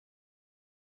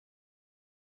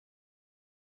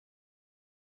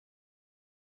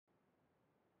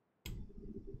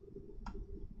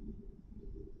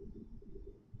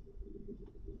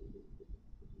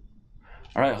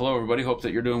All right, hello everybody. Hope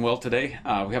that you're doing well today.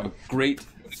 We have a great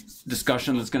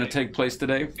discussion that's going to take place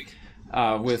today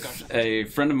with a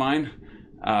friend of mine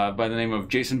by the name of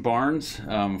Jason Barnes.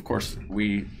 Of course,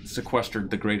 we sequestered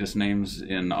the greatest names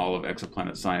in all of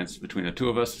exoplanet science between the two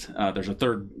of us. There's a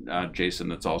third Jason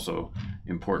that's also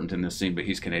important in this scene, but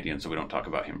he's Canadian, so we don't talk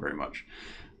about him very much.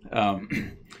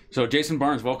 So Jason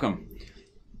Barnes, welcome.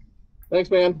 Thanks,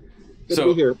 man. Good to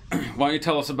be here. Why don't you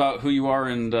tell us about who you are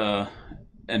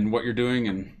and what you're doing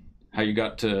and how you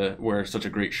got to wear such a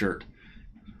great shirt?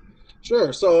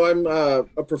 Sure. So I'm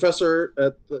a professor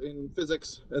in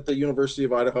physics at the University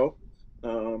of Idaho.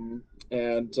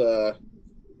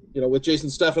 With Jason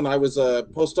Steffen, I was a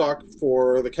postdoc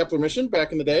for the Kepler mission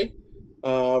back in the day.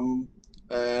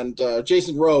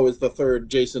 Jason Rowe is the third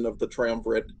Jason of the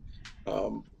triumvirate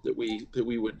that we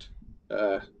would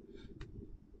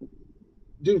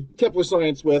do Kepler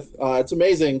science with. It's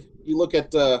amazing. You look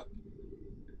at the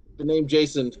name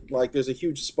Jason, like there's a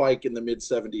huge spike in the mid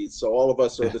 70s. So all of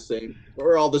us are the same.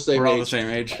 We're all the same age. We're all the same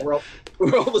age.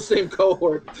 We're all the same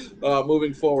cohort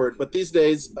moving forward. But these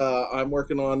days, I'm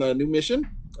working on a new mission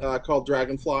called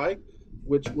Dragonfly,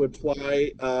 which would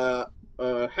fly a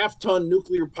half-ton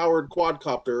nuclear-powered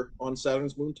quadcopter on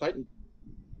Saturn's moon Titan.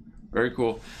 Very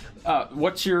cool.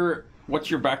 What's your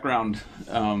background?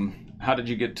 How did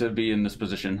you get to be in this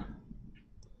position?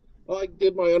 Well, I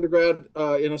did my undergrad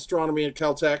in astronomy at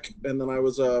Caltech, and then I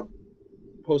was a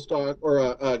postdoc or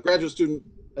a graduate student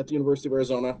at the University of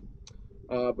Arizona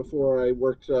before I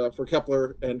worked for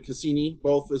Kepler and Cassini,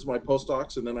 both as my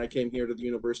postdocs, and then I came here to the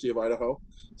University of Idaho.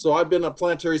 So I've been a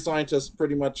planetary scientist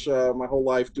pretty much my whole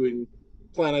life, doing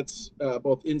planets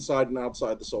both inside and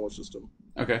outside the solar system.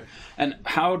 Okay, and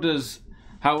how does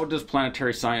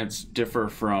planetary science differ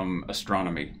from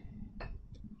astronomy?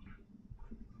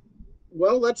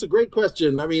 Well, that's a great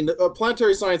question. I mean,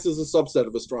 planetary science is a subset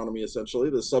of astronomy, essentially,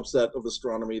 the subset of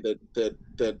astronomy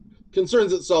that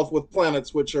concerns itself with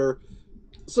planets, which are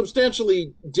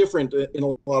substantially different in a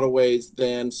lot of ways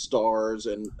than stars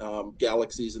and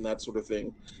galaxies and that sort of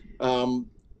thing.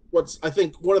 What's, I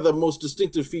think, one of the most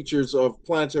distinctive features of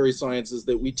planetary science is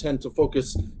that we tend to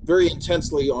focus very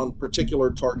intensely on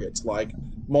particular targets, like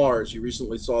Mars. You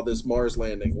recently saw this Mars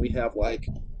landing. We have like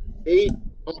 8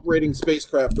 operating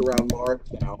spacecraft around Mars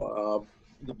now,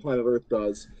 the planet Earth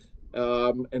does.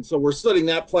 And so we're studying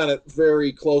that planet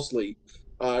very closely.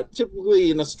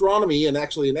 Typically in astronomy, and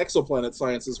actually in exoplanet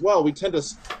science as well, we tend to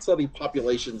study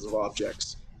populations of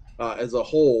objects as a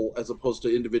whole, as opposed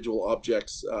to individual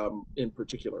objects in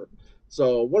particular.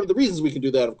 So one of the reasons we can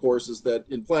do that, of course, is that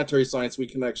in planetary science, we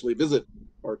can actually visit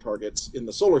our targets in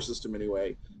the solar system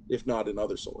anyway, if not in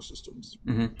other solar systems.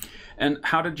 Mm-hmm. And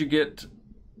how did you get...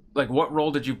 Like, what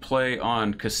role did you play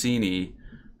on Cassini,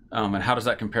 and how does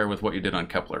that compare with what you did on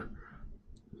Kepler?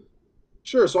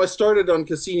 Sure. So I started on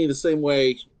Cassini the same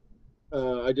way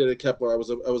I did at Kepler. I was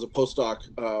a postdoc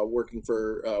working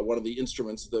for one of the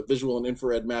instruments, the visual and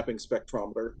infrared mapping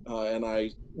spectrometer, and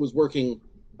I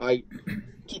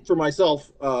took for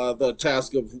myself the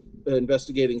task of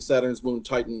investigating Saturn's moon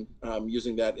Titan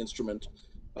using that instrument.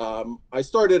 I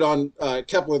started on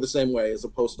Kepler the same way as a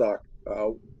postdoc.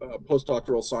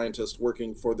 Postdoctoral scientist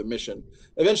working for the mission.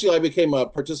 Eventually, I became a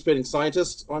participating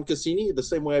scientist on Cassini, the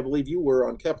same way I believe you were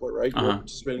on Kepler, right? You were a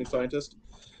participating scientist.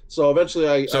 So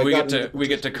eventually, we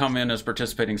get to come in as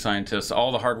participating scientists.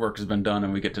 All the hard work has been done,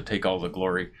 and we get to take all the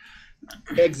glory.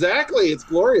 Exactly, it's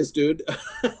glorious, dude.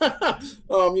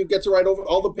 You get to write over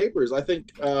all the papers. I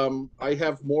think I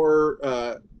have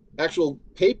more actual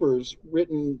papers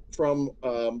written from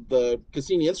the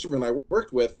Cassini instrument I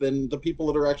worked with than the people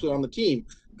that are actually on the team.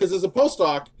 Because as a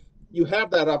postdoc, you have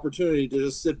that opportunity to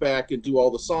just sit back and do all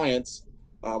the science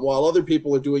while other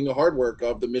people are doing the hard work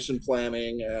of the mission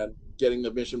planning and getting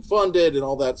the mission funded and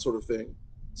all that sort of thing.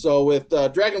 So with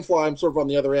Dragonfly, I'm sort of on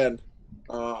the other end.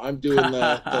 I'm doing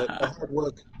the hard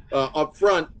work up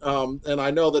front. And I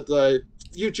know that the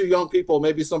future young people,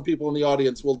 maybe some people in the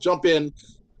audience, will jump in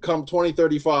come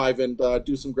 2035 and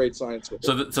do some great science with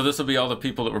it. So this will be all the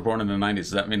people that were born in the 90s.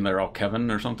 Does that mean they're all Kevin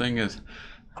or something?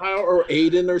 Or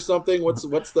Aiden or something? What's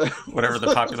the whatever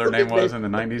the popular name was in the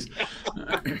 90s?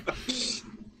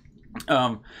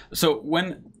 So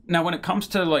when it comes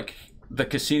to like the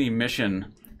Cassini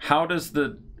mission,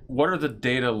 what are the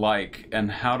data like,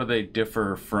 and how do they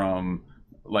differ from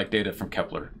like data from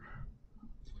Kepler?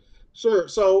 Sure.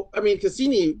 So I mean,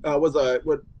 Cassini was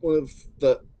one of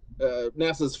the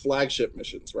NASA's flagship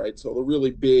missions, right? So the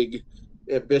really big,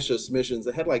 ambitious missions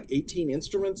that had like 18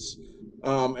 instruments.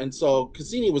 And so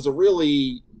Cassini was a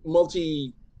really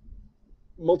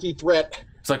multi-threat.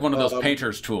 It's like one of those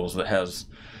painter's tools that has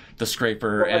the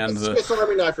scraper Like and a the... Swiss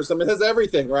Army knife or something. It has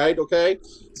everything, right? Okay.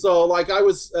 So like I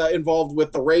was involved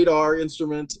with the radar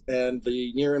instrument and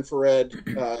the near infrared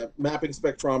mapping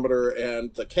spectrometer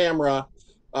and the camera,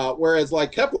 whereas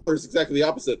like Kepler is exactly the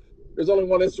opposite. There's only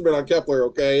one instrument on Kepler,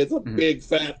 okay? It's a big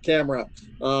fat camera.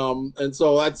 And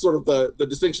so that's sort of the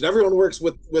distinction. Everyone works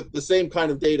with the same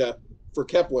kind of data for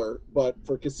Kepler, but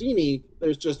for Cassini,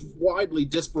 there's just widely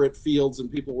disparate fields and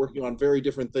people working on very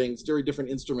different things, very different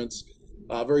instruments,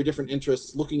 very different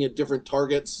interests, looking at different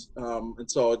targets. And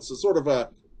so it's a sort of a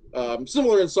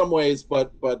similar in some ways,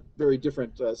 but very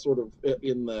different sort of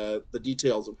in the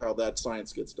details of how that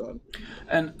science gets done.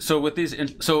 And so with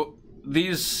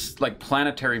these like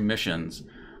planetary missions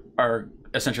are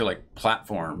essentially like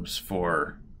platforms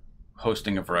for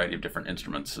hosting a variety of different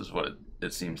instruments, is what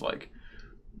it seems like.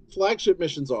 Flagship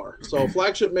missions are. So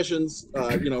flagship missions,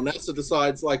 NASA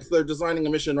decides, like they're designing a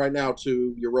mission right now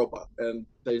to Europa, and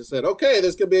they said, okay,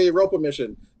 this could be a Europa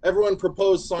mission. Everyone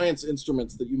proposed science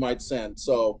instruments that you might send.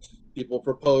 So people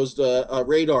proposed a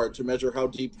radar to measure how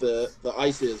deep the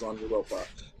ice is on Europa,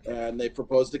 and they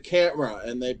proposed a camera,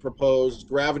 and they proposed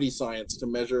gravity science to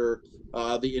measure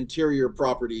the interior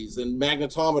properties, and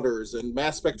magnetometers and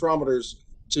mass spectrometers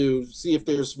to see if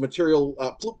there's material,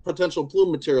 potential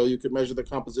plume material you could measure the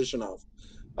composition of.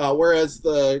 Whereas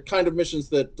the kind of missions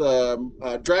that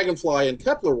Dragonfly and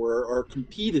Kepler are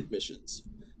competed missions.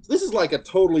 So this is like a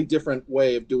totally different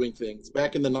way of doing things.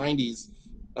 Back in the 90s,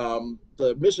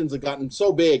 the missions had gotten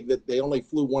so big that they only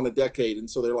flew one a decade. And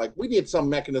so they're like, we need some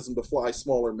mechanism to fly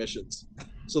smaller missions.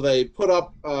 So they put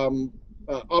up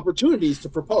opportunities to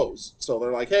propose. So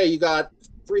they're like, hey, you got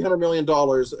 $300 million.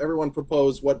 Everyone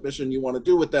propose what mission you want to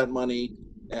do with that money,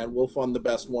 and we'll fund the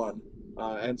best one.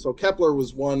 And so Kepler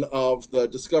was one of the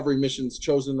Discovery missions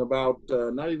chosen about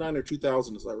 99 or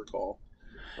 2000, as I recall.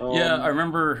 Yeah, I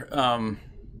remember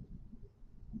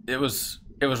it was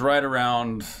right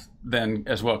around then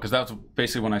as well, because that was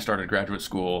basically when I started graduate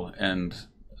school, and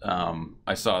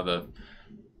I saw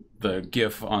the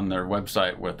GIF on their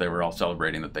website where they were all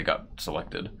celebrating that they got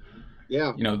selected.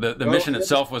 Yeah. The mission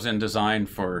itself was in design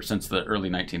since the early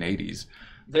 1980s.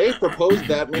 They proposed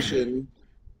that mission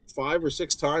 5 or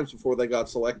 6 times before they got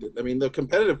selected. I mean, the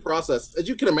competitive process, as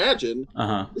you can imagine,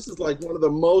 this is like one of the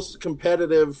most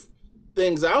competitive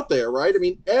things out there, right? I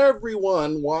mean,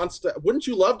 everyone wants to. Wouldn't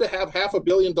you love to have $500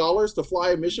 million to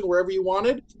fly a mission wherever you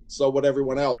wanted? So would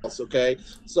everyone else, okay?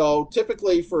 So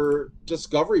typically for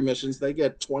Discovery missions, they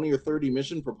get 20 or 30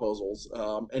 mission proposals.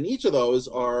 And each of those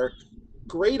are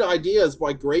great ideas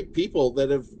by great people that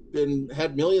have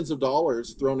had millions of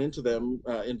dollars thrown into them,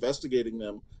 investigating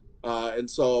them. And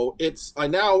so I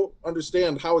now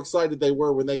understand how excited they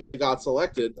were when they got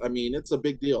selected. I mean, it's a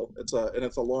big deal. It's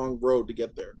a long road to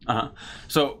get there.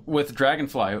 So with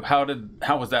Dragonfly,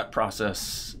 how was that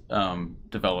process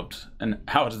developed, and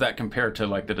how does that compare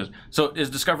to so is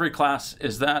Discovery class,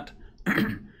 is that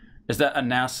is that a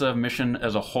NASA mission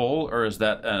as a whole, or is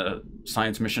that a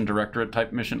Science Mission Directorate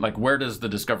type mission? Like, where does the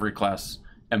Discovery class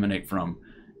emanate from,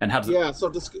 and how does it...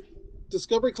 So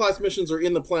Discovery class missions are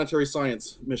in the Planetary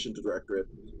Science Mission Directorate,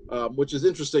 which is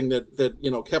interesting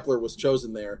that Kepler was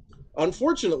chosen there.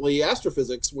 Unfortunately,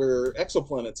 astrophysics, where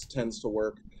exoplanets tends to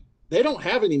work, they don't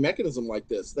have any mechanism like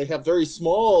this. They have very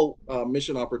small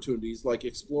mission opportunities, like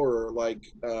Explorer,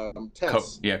 like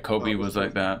TESS. Kobe was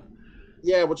like that.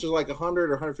 Yeah, which is like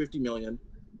 100 or 150 million.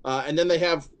 And then they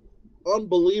have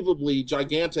unbelievably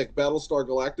gigantic Battlestar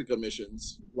Galactica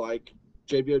missions, like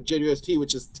JWST,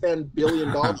 which is $10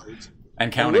 billion.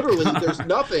 And counting. And literally, there's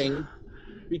nothing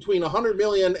between 100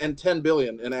 million and 10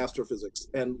 billion in astrophysics.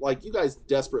 And like, you guys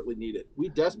desperately need it. We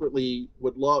desperately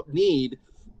need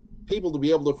people to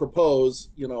be able to propose,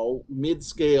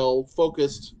 mid-scale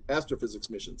focused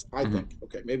astrophysics missions, I think.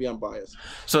 Okay, maybe I'm biased.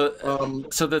 So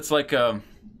that's like...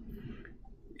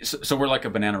 So we're like a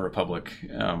banana republic,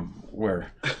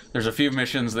 where there's a few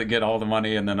missions that get all the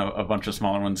money and then a bunch of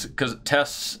smaller ones. Because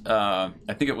TESS, I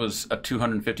think it was a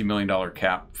 $250 million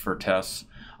cap for TESS.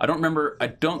 I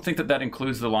don't think that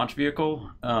includes the launch vehicle.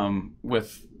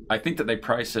 I think that they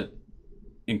price it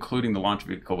including the launch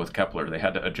vehicle with Kepler. They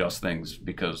had to adjust things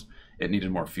because it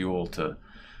needed more fuel to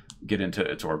get into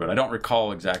its orbit. I don't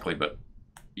recall exactly, but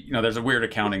there's a weird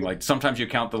accounting. Like, sometimes you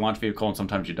count the launch vehicle and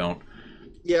sometimes you don't.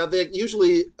 Yeah, they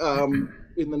usually,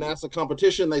 in the NASA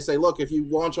competition, they say, look, if you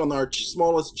launch on our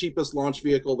smallest, cheapest launch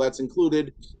vehicle, that's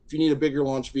included. If you need a bigger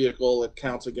launch vehicle, it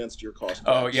counts against your cost.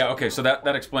 Oh, yeah, okay. So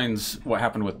that explains what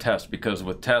happened with TESS, because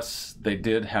with TESS, they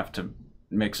did have to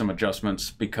make some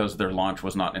adjustments because their launch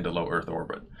was not into low Earth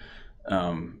orbit.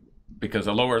 because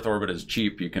a low Earth orbit is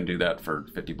cheap. You can do that for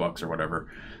 $50 or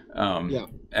whatever. Yeah.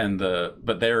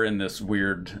 But they're in this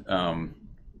weird,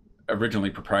 originally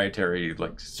proprietary,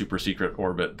 like super secret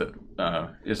orbit that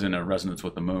is in a resonance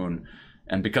with the moon.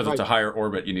 And because it's a higher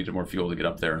orbit, you needed more fuel to get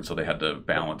up there, and so they had to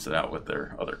balance it out with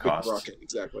their other costs. Rocket.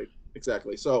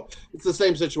 Exactly. So it's the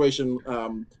same situation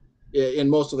in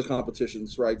most of the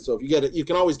competitions, right? So if you get it, you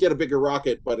can always get a bigger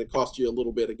rocket, but it costs you a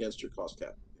little bit against your cost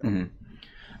cap. Mm-hmm.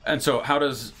 And so, how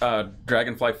does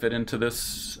Dragonfly fit into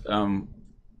this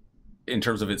in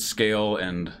terms of its scale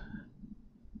and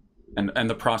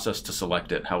the process to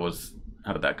select it? How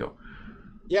did that go?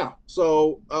 Yeah.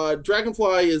 So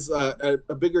Dragonfly is a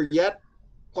bigger yet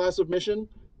class of mission.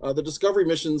 The Discovery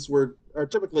missions are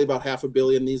typically about $500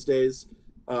 million these days,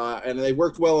 and they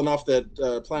worked well enough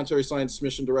that Planetary Science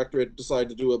Mission Directorate decided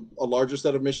to do a larger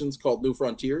set of missions called New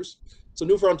Frontiers. So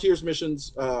New Frontiers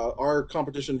missions, our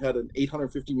competition had an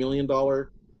 $850 million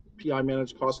PI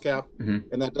managed cost cap,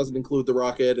 and that doesn't include the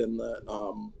rocket and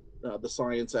the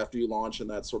science after you launch and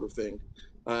that sort of thing.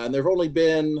 And there've only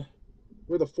been,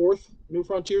 we're the fourth New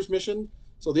Frontiers mission.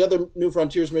 So the other New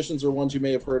Frontiers missions are ones you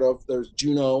may have heard of. There's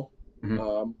Juno,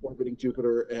 orbiting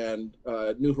Jupiter, and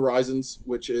New Horizons,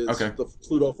 which is the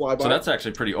Pluto flyby. So that's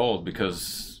actually pretty old,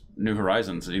 because New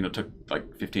Horizons, took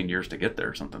like 15 years to get there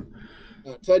or something.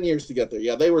 10 years to get there.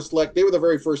 Yeah, they were the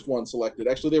very first one selected.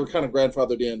 Actually, they were kind of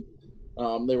grandfathered in.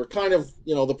 They were kind of,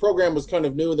 the program was kind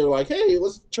of new, and they're like, hey,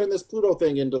 let's turn this Pluto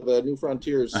thing into the New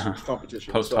Frontiers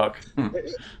competition. Post hoc.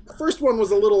 The first one was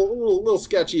a little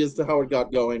sketchy as to how it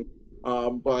got going.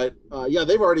 But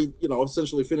they've already,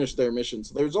 essentially finished their mission.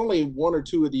 So there's only one or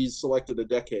two of these selected a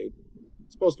decade.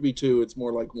 It's supposed to be two. It's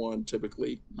more like one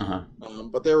typically.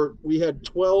 But we had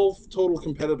 12 total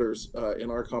competitors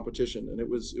in our competition, and it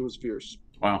was fierce.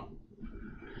 Wow.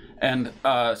 And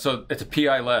so it's a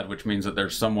PI led, which means that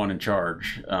there's someone in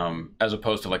charge, as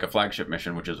opposed to like a flagship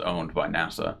mission, which is owned by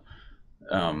NASA.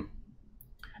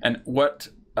 And what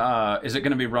is it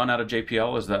going to be run out of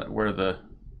JPL? Is that where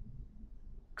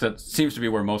that seems to be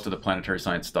where most of the planetary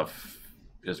science stuff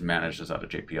is managed, is out of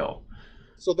JPL.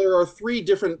 So there are 3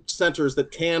 different centers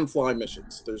that can fly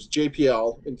missions. There's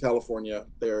JPL in California.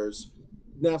 There's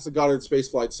NASA Goddard Space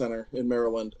Flight Center in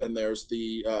Maryland, and there's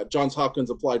the Johns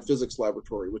Hopkins Applied Physics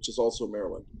Laboratory, which is also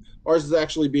Maryland. Ours is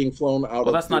actually being flown out of...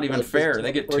 Well, that's not even fair.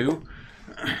 They get 2.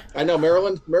 I know,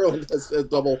 Maryland has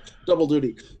double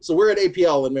duty. So we're at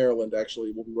APL in Maryland,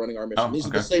 actually. We'll be running our mission. These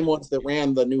are the same ones that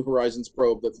ran the New Horizons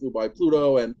probe that flew by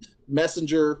Pluto, and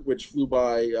Messenger, which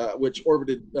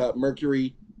orbited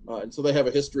Mercury. And so they have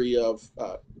a history of...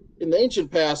 in the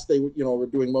ancient past, they were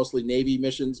doing mostly Navy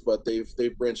missions, but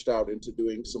they've branched out into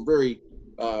doing some very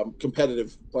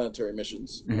competitive planetary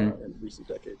missions in recent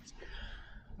decades.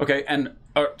 Okay, and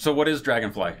so what is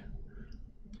Dragonfly?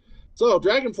 So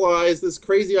Dragonfly is this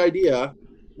crazy idea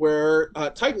where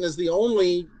Titan is the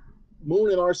only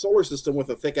moon in our solar system with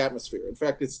a thick atmosphere. In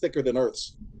fact, it's thicker than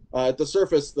Earth's. At the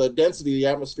surface, the density of the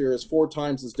atmosphere is 4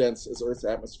 times as dense as Earth's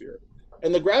atmosphere,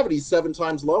 and the gravity is 7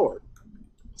 times lower.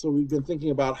 So we've been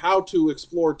thinking about how to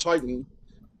explore Titan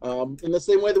in the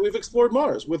same way that we've explored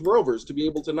Mars with rovers, to be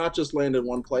able to not just land in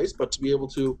one place, but to be able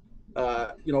to,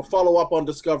 follow up on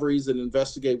discoveries and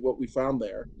investigate what we found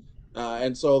there.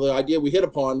 And so the idea we hit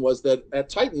upon was that at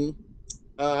Titan,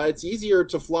 it's easier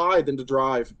to fly than to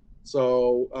drive.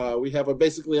 So we have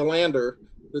basically a lander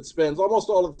that spends almost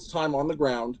all of its time on the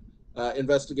ground,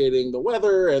 investigating the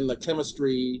weather and the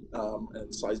chemistry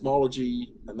and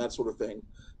seismology and that sort of thing.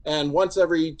 And once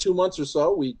every 2 months or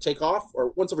so, we take off,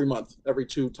 or once every month, every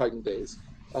 2 Titan days,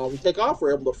 we take off.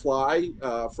 We're able to fly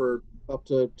for up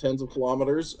to tens of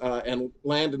kilometers and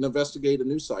land and investigate a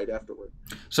new site afterward.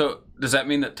 So does that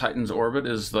mean that Titan's orbit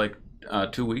is like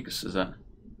 2 weeks? Is that?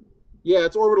 Yeah,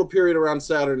 its orbital period around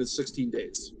Saturn is 16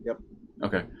 days. Yep.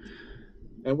 Okay.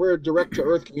 And we're a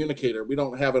direct-to-Earth communicator. We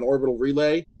don't have an orbital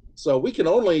relay. So we can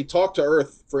only talk to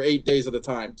Earth for 8 days at a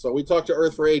time. So we talk to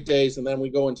Earth for 8 days, and then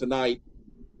we go into night,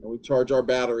 and we charge our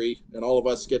battery, and all of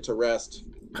us get to rest.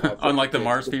 Unlike the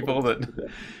Mars people that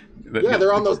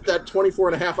they're on that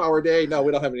 24-and-a-half-hour day. No,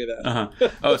 we don't have any of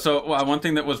that. Oh, so one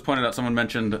thing that was pointed out, someone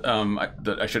mentioned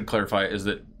that I should clarify, is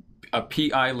that a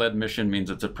PI-led mission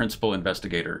means it's a principal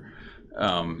investigator.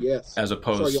 Yes. As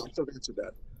opposed... Sorry, I should have answered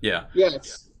that. Yeah.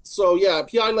 Yes. So,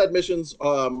 PI-led missions,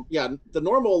 the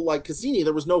normal, like Cassini,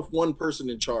 there was no one person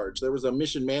in charge. There was a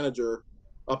mission manager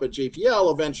up at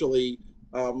JPL eventually,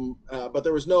 but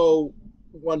there was no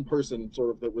one person sort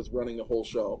of that was running the whole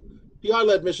show.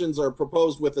 PI-led missions are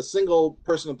proposed with a single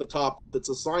person at the top that's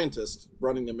a scientist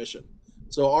running the mission.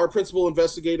 So our principal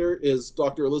investigator is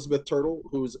Dr. Elizabeth Turtle,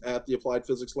 who's at the Applied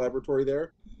Physics Laboratory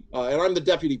there. And I'm the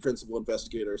deputy principal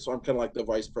investigator, so I'm kind of like the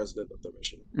vice president of the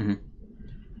mission. Mm-hmm.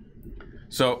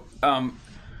 So,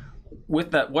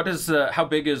 with that, how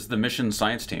big is the mission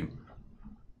science team?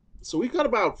 So we've got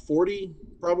about 40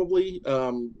 probably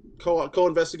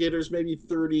co-investigators, maybe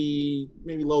 30,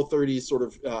 maybe low 30s, sort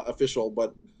of official.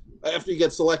 But after you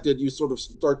get selected, you sort of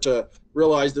start to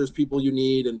realize there's people you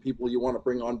need and people you want to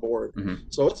bring on board. Mm-hmm.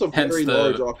 So it's a very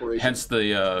large operation. Hence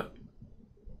the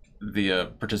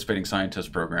participating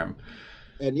scientist program.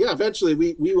 And yeah, eventually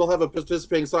we will have a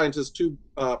participating scientist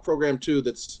program too.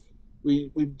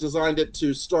 We've designed it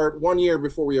to start 1 year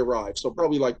before we arrive. So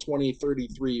probably like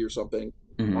 2033 or something.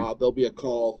 Mm-hmm. There'll be a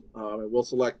call, and we'll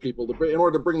select people in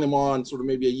order to bring them on sort of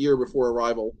maybe a year before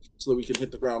arrival, so that we can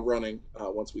hit the ground running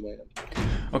once we land.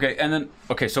 Okay, and then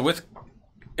so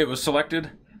it was selected.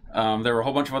 There were a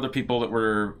whole bunch of other people that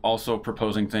were also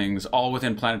proposing things, all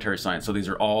within planetary science. So these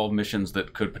are all missions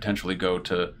that could potentially go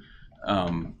to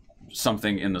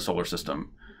something in the solar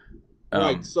system.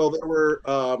 Right. So there were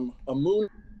a moon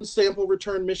sample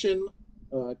return mission,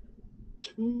 2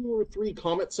 or 3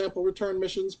 comet sample return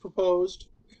missions proposed,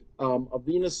 a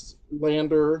Venus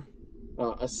lander,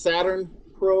 a Saturn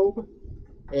probe,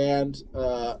 and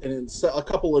a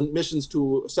couple of missions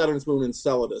to Saturn's moon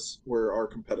Enceladus were our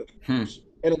competitors.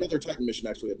 And another Titan mission,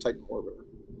 actually, a Titan orbiter.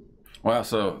 Wow,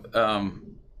 so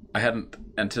I hadn't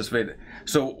anticipated.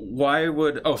 So why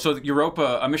would... Oh, so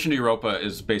Europa, a mission to Europa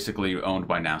is basically owned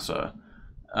by NASA.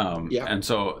 Yeah. And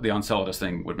so the Enceladus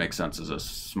thing would make sense as a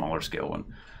smaller scale one.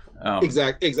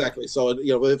 Exactly. So,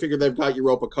 they figure they've got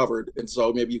Europa covered, and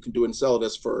so maybe you can do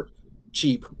Enceladus for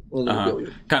cheap, only $1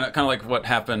 billion. Kind of like what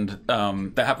happened.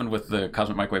 That happened with the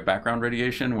cosmic microwave background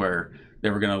radiation, where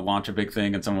they were going to launch a big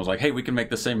thing, and someone was like, "Hey, we can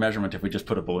make the same measurement if we just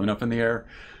put a balloon up in the air,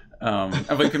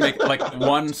 and we can make like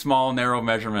one small narrow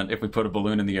measurement if we put a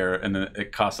balloon in the air, and then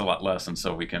it costs a lot less, and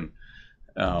so we can,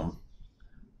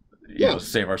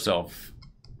 save ourselves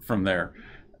from there."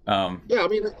 Yeah, I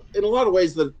mean, in a lot of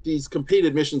ways, these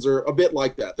competed missions are a bit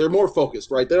like that. They're more focused,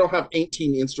 right? They don't have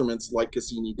 18 instruments like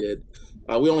Cassini did.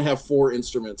 We only have 4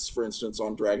 instruments, for instance,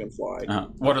 on Dragonfly.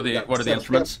 What are the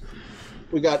instruments?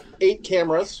 We got 8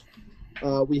 cameras.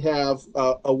 We have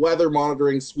a weather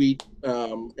monitoring suite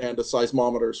and a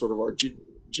seismometer, sort of our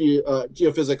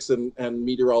geophysics and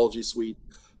meteorology suite.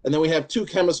 And then we have 2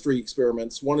 chemistry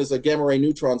experiments. One is a gamma-ray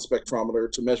neutron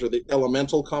spectrometer to measure the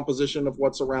elemental composition of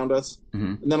what's around us.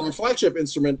 Mm-hmm. And then our flagship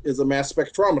instrument is a mass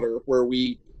spectrometer, where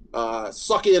we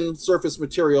suck in surface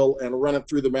material and run it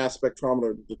through the mass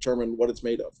spectrometer to determine what it's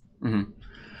made of. Mm-hmm.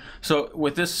 So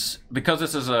with this, because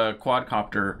this is a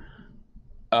quadcopter,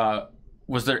 are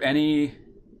there any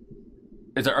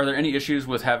issues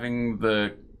with having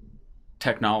the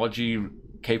technology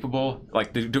capable,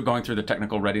 like going through the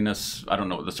technical readiness, I don't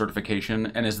know, the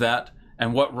certification,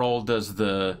 and what role does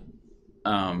the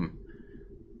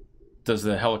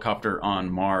helicopter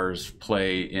on Mars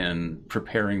play in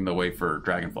preparing the way for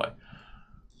Dragonfly?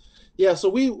 Yeah, so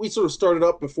we sort of started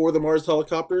up before the Mars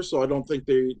helicopter, so I don't think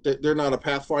they're not a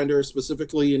Pathfinder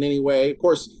specifically in any way. Of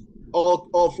course,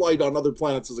 all flight on other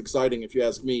planets is exciting, if you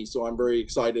ask me, so I'm very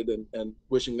excited and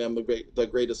wishing them the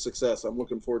greatest success. I'm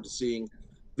looking forward to seeing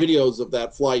videos of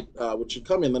that flight, which should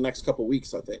come in the next couple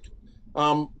weeks, I think.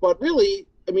 But really,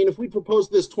 I mean, if we proposed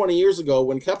this 20 years ago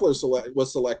when Kepler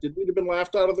was selected, we'd have been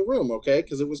laughed out of the room, okay?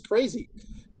 Because it was crazy.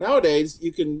 Nowadays,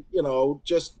 you can,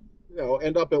 just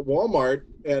end up at Walmart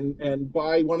and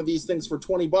buy one of these things for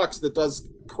 $20 that does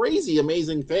crazy,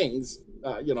 amazing things,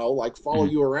 like follow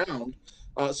you around.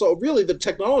 So really, the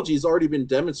technology has already been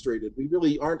demonstrated. We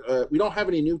really aren't. We don't have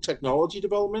any new technology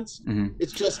developments. Mm-hmm.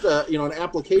 It's just an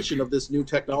application of this new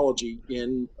technology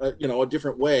in a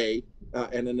different way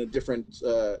and in a different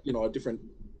a different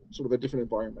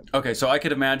environment. Okay, so I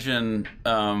could imagine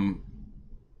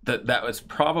that was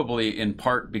probably in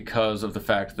part because of the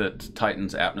fact that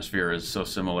Titan's atmosphere is so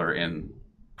similar in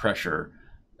pressure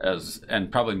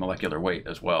and probably molecular weight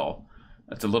as well.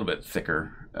 It's a little bit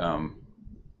thicker.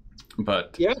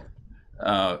 But yeah,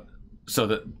 so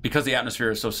that because the atmosphere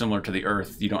is so similar to the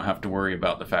Earth, you don't have to worry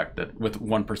about the fact that with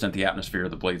 1% the atmosphere,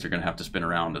 the blades are going to have to spin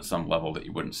around at some level that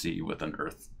you wouldn't see with an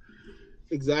Earth.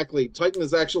 Exactly. Titan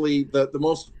is actually the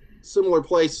most similar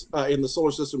place in the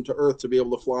solar system to Earth to be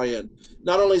able to fly in.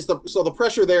 Not only is the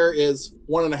pressure there is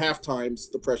 1.5 times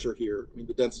the pressure here. I mean,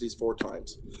 the density is 4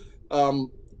 times.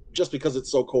 Just because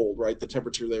it's so cold, right? The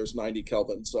temperature there is 90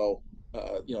 Kelvin. So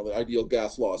the ideal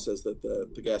gas law says that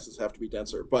the gases have to be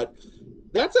denser, but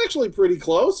that's actually pretty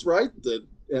close, right? The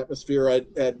atmosphere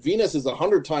at Venus is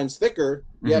 100 times thicker.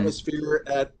 The atmosphere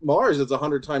at Mars is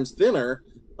 100 times thinner.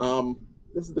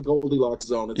 This is the Goldilocks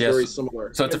zone. It's very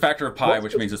similar. So it's a factor of pi,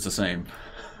 which means it's the same.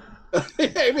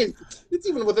 I mean, it's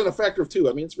even within a factor of 2.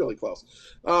 I mean, it's really close.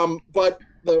 But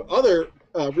the other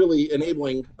really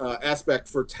enabling aspect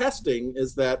for testing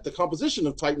is that the composition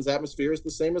of Titan's atmosphere is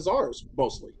the same as ours,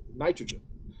 mostly nitrogen.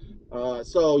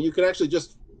 So you can actually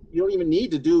you don't even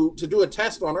need to do a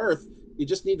test on Earth. You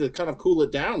just need to kind of cool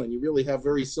it down, and you really have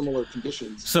very similar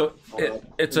conditions. So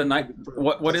it's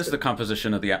what is the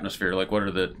composition of the atmosphere? Like, what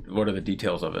are the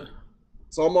details of it?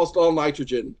 It's almost all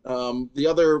nitrogen. The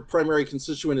other primary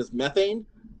constituent is methane,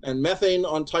 and methane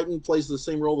on Titan plays the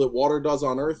same role that water does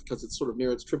on Earth because it's sort of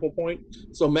near its triple point.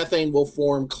 So methane will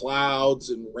form clouds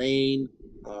and rain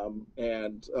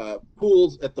and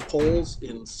pools at the poles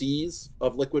in seas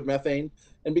of liquid methane.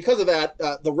 And because of that,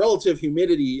 the relative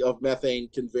humidity of methane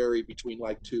can vary between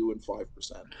like 2 and 5%.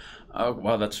 Oh,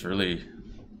 wow, that's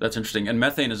interesting. And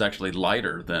methane is actually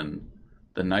lighter than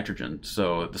nitrogen.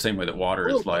 So the same way that water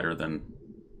is lighter than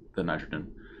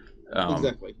nitrogen.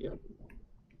 Exactly. Yeah.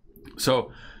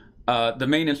 So the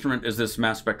main instrument is this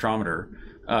mass spectrometer.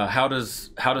 How does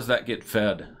that get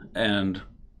fed, and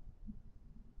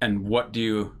what do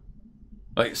you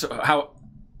like? So how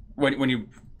when you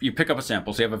pick up a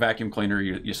sample, so you have a vacuum cleaner,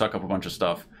 you suck up a bunch of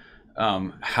stuff.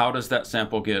 How does that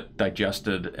sample get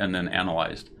digested and then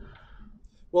analyzed?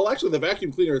 Well, actually, the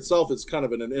vacuum cleaner itself is kind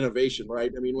of an innovation,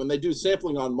 right? I mean, when they do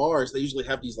sampling on Mars, they usually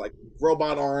have these like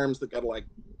robot arms that got to like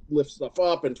lift stuff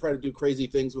up and try to do crazy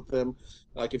things with them.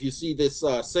 Like if you see this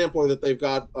sampler that they've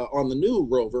got on the new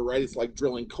rover, right? It's like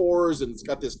drilling cores, and it's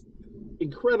got this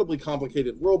incredibly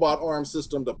complicated robot arm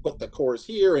system to put the cores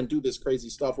here and do this crazy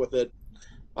stuff with it.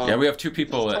 Yeah, we have 2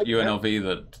 people at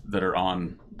UNLV that are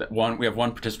on that. We have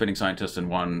one participating scientist and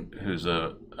one who's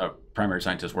a primary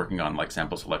scientist working on like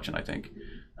sample selection, I think,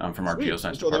 from our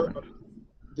geoscience department.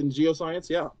 In geoscience,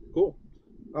 yeah, cool.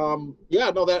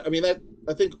 Yeah, no,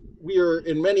 I think we are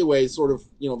in many ways sort of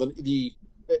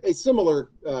a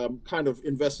similar kind of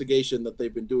investigation that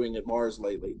they've been doing at Mars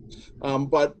lately,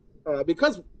 but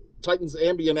because Titan's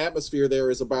ambient atmosphere there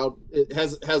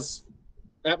has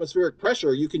atmospheric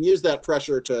pressure, you can use that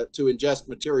pressure to ingest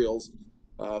materials,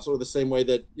 sort of the same way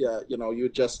that you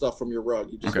ingest stuff from your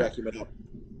rug. You just vacuum it up.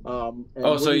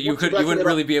 So you wouldn't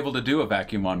really be able to do a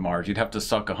vacuum on Mars. You'd have to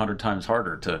suck 100 times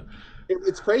harder to.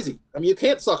 It's crazy. I mean, you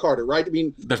can't suck harder, right? I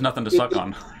mean, there's nothing to suck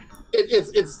on.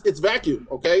 It's vacuum.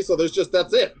 Okay, so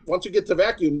that's it. Once you get to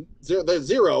vacuum, there's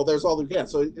zero. There's all you can.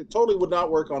 So it totally would not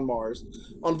work on Mars.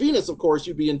 On Venus, of course,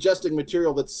 you'd be ingesting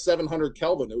material that's 700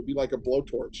 Kelvin. It would be like a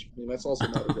blowtorch. I mean, that's also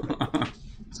not a good idea.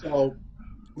 So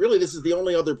really, this is the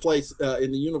only other place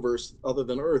in the universe other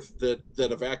than Earth that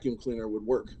a vacuum cleaner would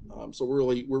work. So we're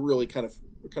really kind of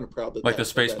proud that. Like the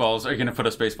Spaceballs, are you going to put a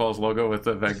Spaceballs logo with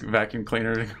the vacuum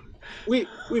cleaner? We've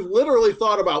literally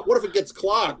thought about, what if it gets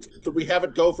clogged? Could we have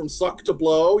it go from suck to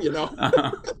blow?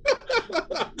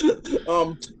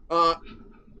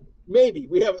 Maybe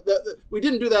we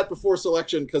didn't do that before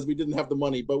selection because we didn't have the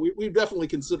money, but we definitely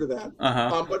consider that.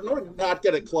 But in order to not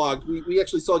get it clogged, we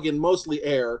actually suck in mostly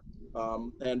air.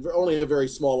 And only a very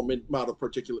small amount of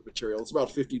particulate material. It's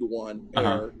about 50 to 1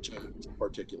 air to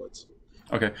particulates.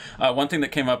 Okay. One thing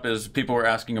that came up is people were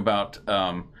asking about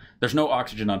there's no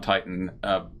oxygen on Titan,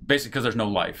 basically because there's no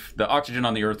life. The oxygen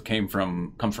on the Earth comes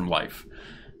from life,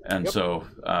 and so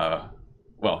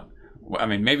I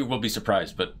mean, maybe we'll be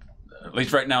surprised, but at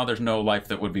least right now there's no life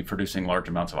that would be producing large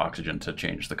amounts of oxygen to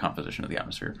change the composition of the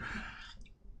atmosphere.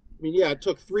 I mean, yeah, it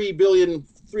took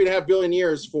 3.5 billion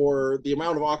years for the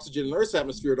amount of oxygen in Earth's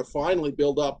atmosphere to finally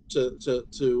build up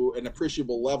to an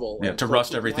appreciable level. Yeah, to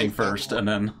rust everything first, and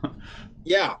then.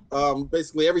 Yeah,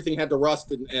 basically everything had to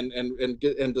rust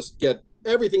and just get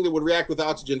everything that would react with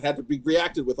oxygen had to be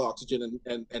reacted with oxygen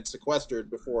and sequestered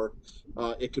before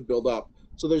it could build up.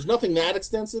 So there's nothing that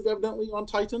extensive, evidently, on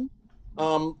Titan.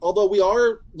 Although we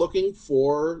are looking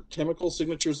for chemical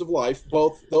signatures of life,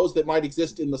 both those that might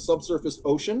exist in the subsurface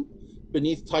ocean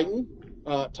beneath Titan,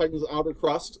 Titan's outer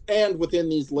crust, and within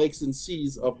these lakes and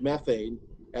seas of methane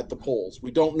at the poles. We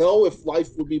don't know if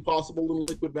life would be possible in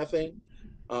liquid methane.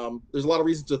 There's a lot of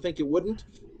reasons to think it wouldn't,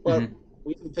 but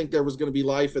we didn't think there was going to be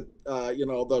life at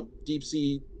the deep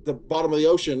sea, the bottom of the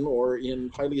ocean, or in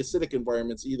highly acidic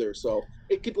environments either. So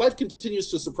life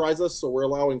continues to surprise us, so we're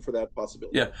allowing for that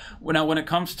possibility. Yeah. Well, now when it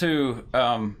comes to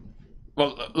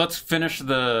let's finish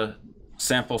the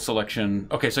sample selection.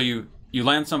 Okay, so you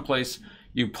land someplace,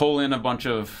 you pull in a bunch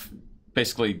of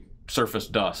basically surface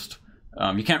dust.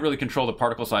 You can't really control the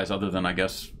particle size other than, I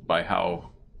guess, by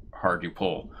how hard you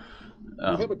pull. We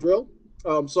have a drill.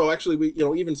 So actually, we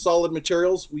even solid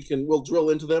materials, we'll drill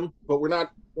into them, but we're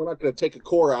not going to take a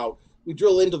core out. We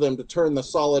drill into them to turn the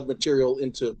solid material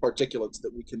into particulates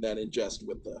that we can then ingest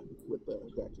with the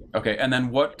vacuum. Okay, and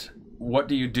then what what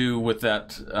do you do with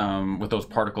that, with those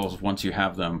particles once you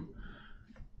have them?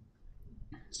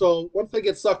 So once they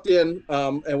get sucked in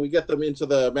and we get them into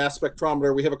the mass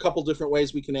spectrometer, we have a couple different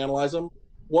ways we can analyze them.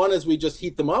 One is we just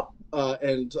heat them up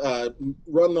and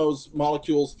run those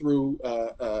molecules through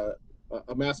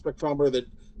a mass spectrometer that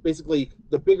basically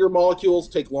the bigger molecules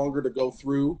take longer to go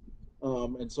through.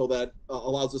 And so that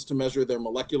allows us to measure their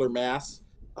molecular mass,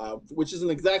 which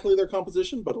isn't exactly their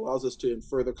composition, but allows us to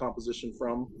infer their composition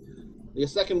from. The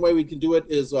second way we can do it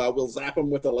is we'll zap them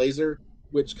with a laser,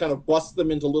 which kind of busts them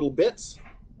into little bits,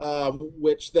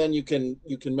 which then you can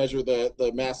measure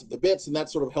the mass of the bits, and that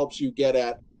sort of helps you get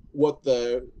at what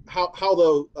how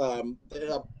the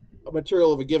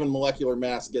material of a given molecular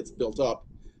mass gets built up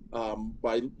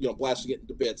by blasting it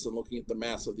into bits and looking at the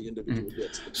mass of the individual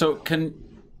bits. So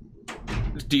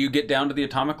do you get down to the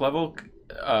atomic level?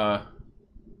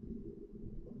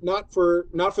 Not for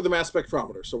the mass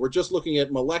spectrometer. So we're just looking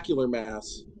at molecular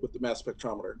mass with the mass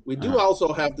spectrometer. We do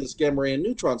also have this gamma ray and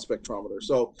neutron spectrometer.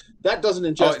 So that doesn't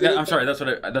ingest. I'm sorry. That's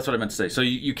what I meant to say. So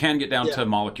you can get down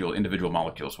to individual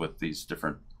molecules with these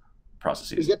different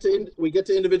processes. We get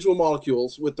to individual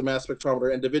molecules with the mass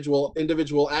spectrometer,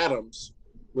 individual atoms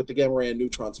with the gamma ray and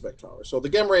neutron spectrometer. So the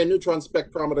gamma ray and neutron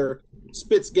spectrometer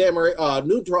spits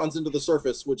neutrons into the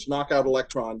surface, which knock out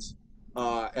electrons,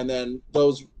 and then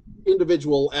those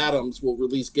individual atoms will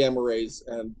release gamma rays,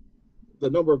 and the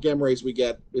number of gamma rays we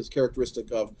get is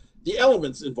characteristic of the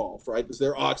elements involved, right? Is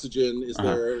there oxygen? Is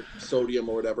there sodium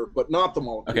or whatever? But not the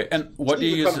molecules. Okay, and what do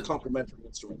you use? Complementary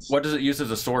instruments. What does it use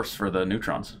as a source for the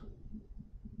neutrons?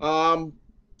 We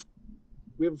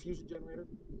have a fusion generator.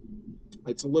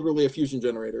 It's literally a fusion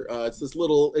generator. It's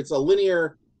a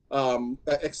linear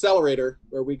accelerator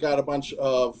where we got a bunch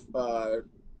of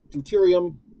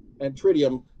deuterium and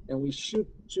tritium, and we shoot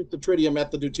the tritium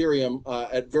at the deuterium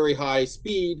at very high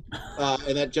speed,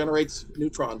 and that generates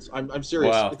neutrons. I'm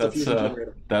serious. Wow, it's a fusion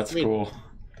generator. That's cool.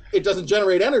 It doesn't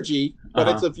generate energy, but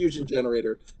it's a fusion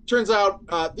generator. Turns out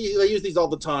they use these all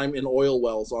the time in oil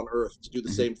wells on Earth to do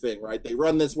the same thing, right? They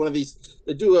run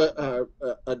they do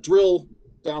a drill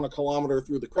down a kilometer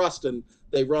through the crust, and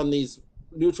they run these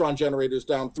neutron generators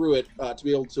down through it to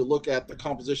be able to look at the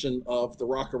composition of the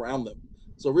rock around them.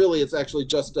 So really, it's actually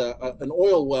just an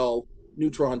oil well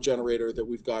neutron generator that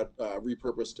we've got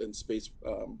repurposed and space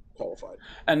qualified.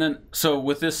 And then, so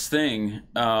with this thing,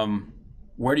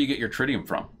 where do you get your tritium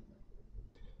from?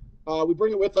 We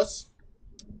bring it with us.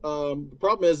 The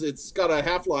problem is it's got a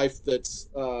half-life that's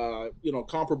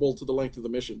comparable to the length of the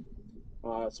mission.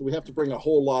 So we have to bring a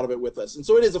whole lot of it with us, and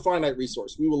so it is a finite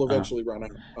resource. We will eventually run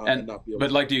out and not be able.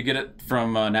 But do you get it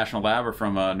from a national lab or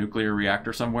from a nuclear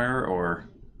reactor somewhere, or?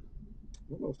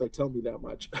 I don't know if they tell me that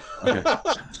much. Okay.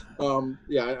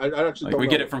 I actually. We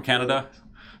get it from Canada.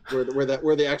 Where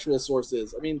the actual source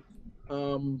is. I mean,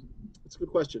 it's a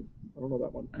good question. I don't know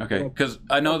that one. Okay, because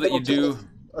I know that you do.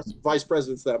 Us vice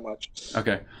presidents that much.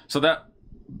 Okay, so that.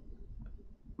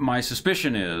 My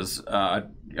suspicion is, I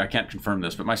can't confirm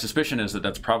this, but my suspicion is that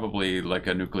that's probably like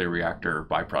a nuclear reactor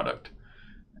byproduct.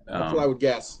 That's what I would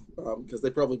guess, because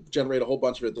they probably generate a whole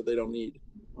bunch of it that they don't need.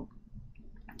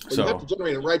 But you have to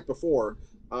generate it right before.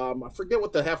 I forget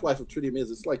what the half-life of tritium is.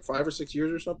 It's like 5 or 6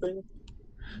 years or something.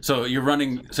 So you're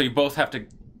running. So you both have to,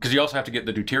 because you also have to get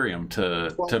the deuterium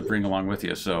to bring along with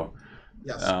you. So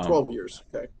yes, 12 years.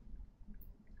 Okay.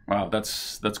 Wow,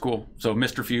 that's cool. So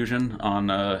Mr. Fusion on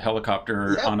a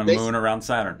helicopter on a moon around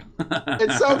Saturn.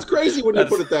 It sounds crazy when you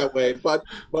put it that way, but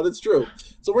it's true.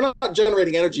 So we're not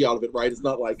generating energy out of it, right? It's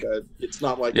not like an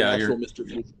actual Mr.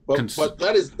 Fusion. But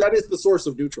that is the source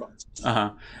of neutrons.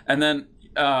 And then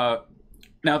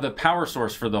now the power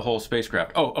source for the whole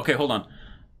spacecraft. Oh, okay, hold on.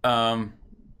 All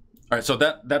right, so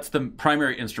that's the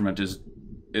primary instrument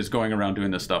is going around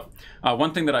doing this stuff.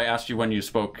 One thing that I asked you when you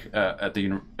spoke at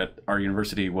our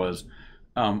university was,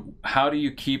 how do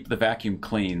you keep the vacuum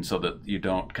clean so that you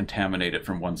don't contaminate it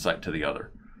from one site to the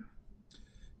other?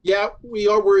 Yeah, we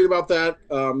are worried about that.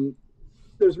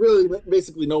 There's really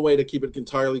basically no way to keep it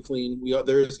entirely clean.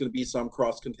 There is going to be some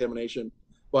cross-contamination.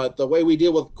 But the way we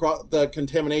deal with the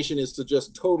contamination is to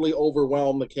just totally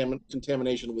overwhelm the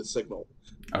contamination with signal.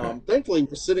 Okay. Thankfully,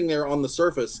 we're sitting there on the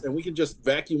surface, and we can just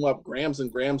vacuum up grams and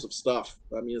grams of stuff.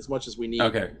 I mean, as much as we need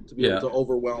to be able to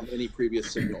overwhelm any previous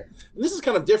signal. And this is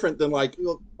kind of different than like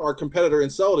our competitor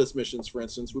Enceladus missions, for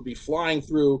instance, would be flying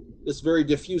through this very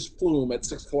diffuse plume at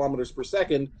 6 kilometers per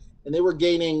second, and they were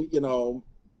gaining,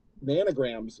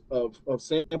 nanograms of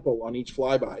sample on each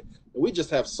flyby. And we just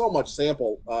have so much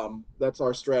sample. That's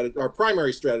our strategy. Our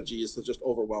primary strategy is to just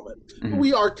overwhelm it. Mm-hmm. But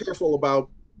we are careful about,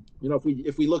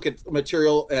 if we look at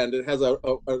material and it has a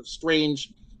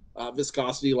strange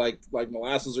viscosity like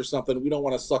molasses or something. We don't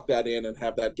want to suck that in and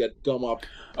have that get gum up.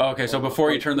 Okay, so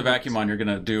before you turn the vacuum on, you're going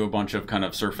to do a bunch of kind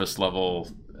of surface level,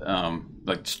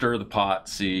 like stir the pot,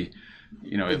 see,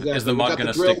 Exactly. is the mud going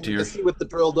to stick to your... See what the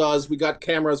drill does. We got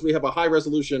cameras. We have a high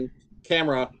resolution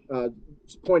camera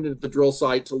pointed at the drill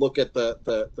site to look at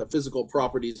the physical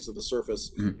properties of the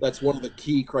surface. Mhm. That's one of the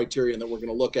key criteria that we're going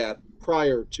to look at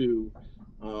prior to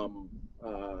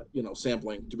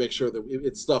sampling, to make sure that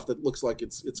it's stuff that looks like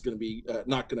it's going to be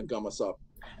not going to gum us up.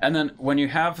 And then when you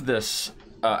have this,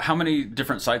 how many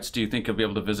different sites do you think you'll be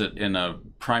able to visit in a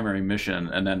primary mission?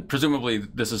 And then presumably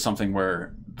this is something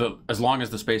where as long as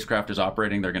the spacecraft is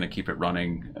operating, they're going to keep it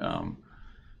running.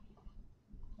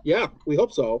 Yeah, we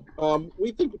hope so.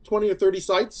 We think 20 or 30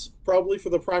 sites probably for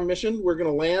the prime mission. We're going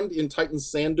to land in Titan's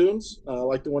sand dunes,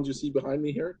 like the ones you see behind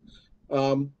me here,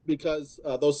 because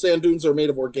those sand dunes are made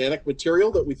of organic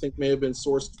material that we think may have been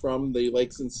sourced from the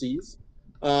lakes and seas.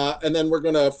 And then we're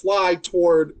going to fly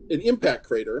toward an impact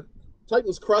crater.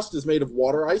 Titan's crust is made of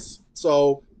water ice.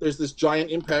 So there's this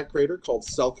giant impact crater called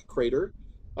Selk Crater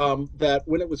that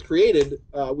when it was created,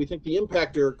 we think the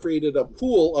impactor created a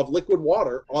pool of liquid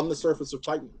water on the surface of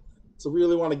Titan. So we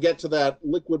really want to get to that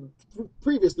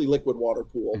previously liquid water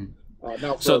pool.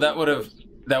 So that would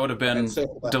have been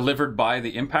delivered by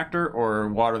the impactor, or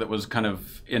water that was kind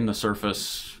of in the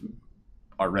surface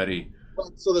already?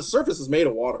 So the surface is made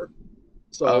of water.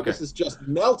 So This is just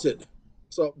melted.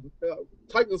 So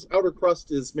Titan's outer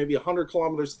crust is maybe 100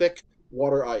 kilometers thick,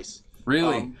 water ice.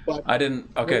 Really? I didn't.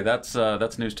 Okay, that's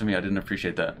news to me. I didn't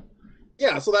appreciate that.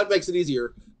 Yeah, so that makes it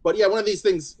easier. But yeah, one of these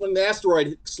things, when the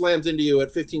asteroid slams into you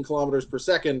at 15 kilometers per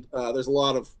second, there's a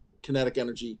lot of kinetic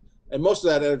energy, and most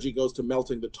of that energy goes to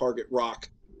melting the target rock,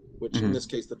 which in this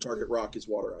case, the target rock is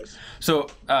water ice. So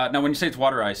now, when you say it's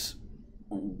water ice,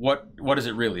 what is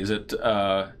it really? Is it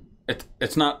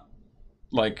it's not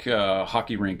like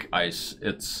hockey rink ice?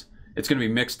 It's going to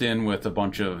be mixed in with a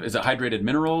bunch of, is it hydrated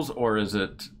minerals, or is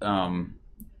it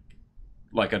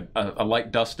like a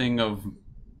light dusting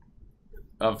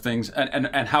of things?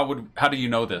 And how do you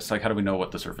know this? Like, how do we know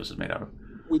what the surface is made out of?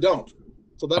 We don't.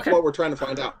 So that's what we're trying to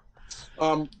find out.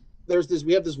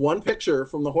 We have this one picture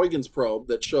from the Huygens probe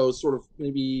that shows sort of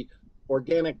maybe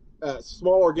organic,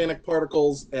 small organic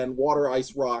particles and water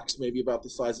ice rocks, maybe about the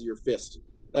size of your fist.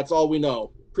 That's all we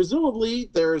know. Presumably,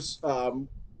 there's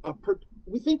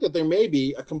we think that there may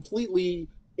be a completely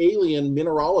alien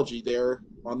mineralogy there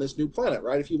on this new planet,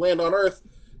 right? If you land on Earth,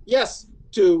 yes,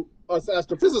 to us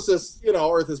astrophysicists,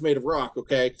 Earth is made of rock,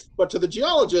 okay? But to the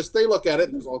geologists, they look at it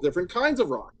and there's all different kinds of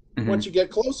rock. Mm-hmm. Once you get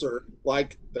closer,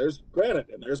 like there's granite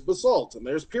and there's basalt and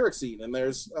there's pyroxene and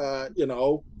there's,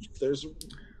 there's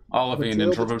olivine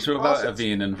and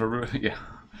avine and yeah.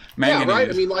 Manganese. Yeah, right.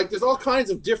 I mean, like there's all kinds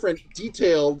of different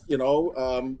detailed,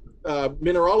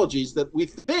 mineralogies that we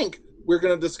think we're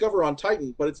going to discover on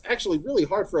Titan, but it's actually really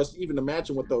hard for us to even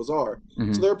imagine what those are.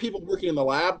 Mm-hmm. So there are people working in the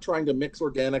lab trying to mix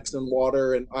organics and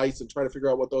water and ice and try to figure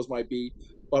out what those might be.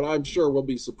 But I'm sure we'll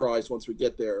be surprised once we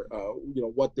get there,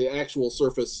 what the actual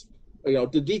surface,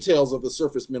 the details of the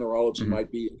surface mineralogy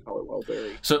might be and how it will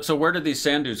vary. So where did these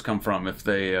sand dunes come from if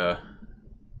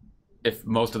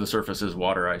most of the surface is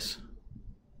water ice?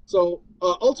 So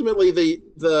ultimately, this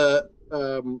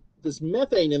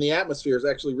methane in the atmosphere is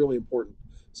actually really important.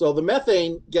 So the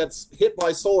methane gets hit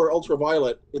by solar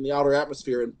ultraviolet in the outer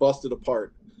atmosphere and busted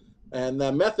apart. And the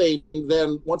methane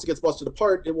then, once it gets busted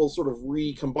apart, it will sort of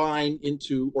recombine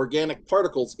into organic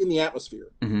particles in the atmosphere.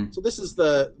 Mm-hmm. So this is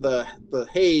the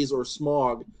haze or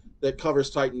smog that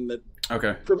covers Titan that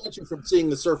prevents you from seeing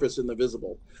the surface in the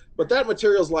visible. But that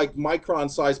material is like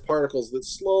micron-sized particles that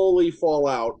slowly fall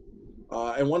out.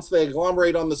 And once they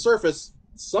agglomerate on the surface,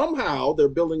 somehow they're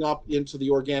building up into the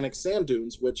organic sand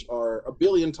dunes, which are 1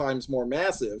 billion times more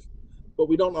massive, but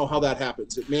we don't know how that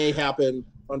happens. It may happen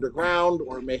underground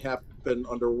or it may happen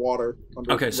underwater.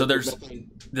 So there's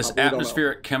this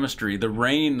atmospheric chemistry, the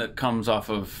rain that comes off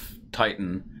of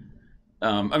Titan.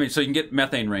 So you can get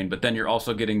methane rain, but then you're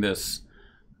also getting this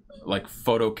like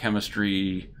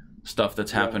photochemistry stuff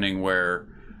that's happening where,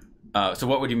 so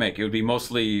what would you make? It would be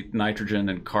mostly nitrogen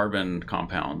and carbon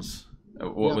compounds.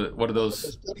 What are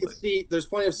those? There's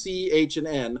plenty of C, H, and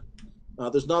N.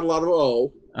 There's not a lot of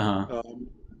O.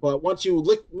 But once you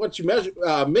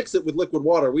mix it with liquid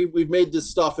water, we've made this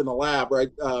stuff in the lab,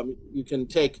 right? You can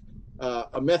take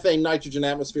a methane nitrogen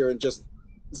atmosphere and just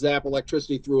zap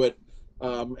electricity through it,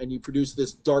 and you produce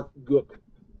this dark gook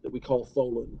that we call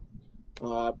tholin.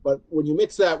 But when you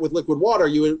mix that with liquid water,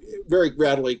 you very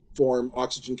readily form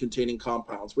oxygen-containing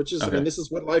compounds, which is, this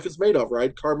is what life is made of,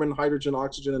 right? Carbon, hydrogen,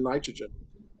 oxygen, and nitrogen.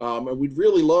 And we'd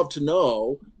really love to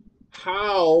know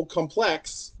how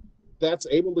complex that's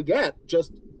able to get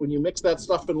just when you mix that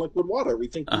stuff in liquid water. We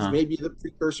think these may be the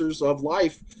precursors of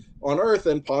life on Earth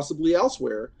and possibly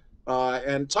elsewhere.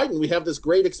 And Titan, we have this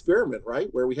great experiment, right,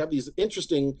 where we have these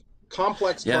interesting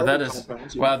complex carbon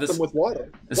compounds. Wow, them with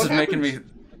water.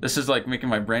 This is like making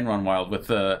my brain run wild with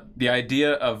the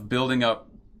idea of building up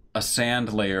a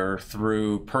sand layer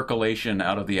through percolation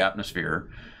out of the atmosphere,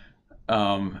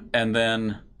 and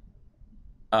then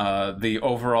the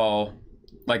overall,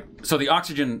 like, so the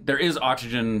oxygen, there is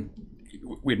oxygen.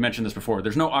 We'd mentioned this before.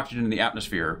 There's no oxygen in the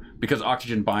atmosphere because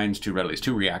oxygen binds too readily. It's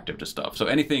too reactive to stuff. So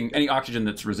any oxygen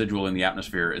that's residual in the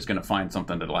atmosphere is going to find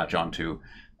something to latch onto,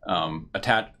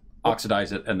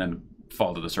 oxidize it, and then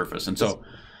fall to the surface. And so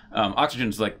oxygen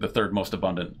is like the third most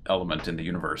abundant element in the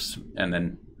universe. And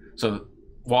then, so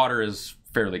water is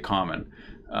fairly common.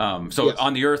 On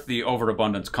the Earth, the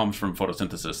overabundance comes from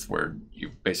photosynthesis, where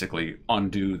you basically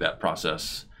undo that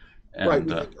process. And, right.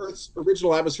 We think Earth's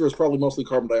original atmosphere is probably mostly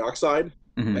carbon dioxide,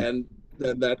 and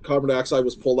then that carbon dioxide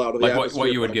was pulled out of the atmosphere.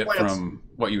 What you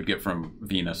would get from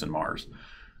Venus and Mars.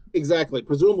 Exactly.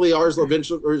 Presumably, ours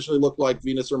originally looked like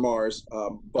Venus or Mars,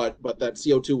 but that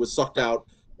CO2 was sucked out,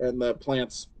 and the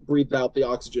plants breathed out the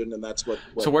oxygen, and that's what.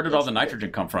 So where did all the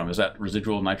nitrogen come from? Is that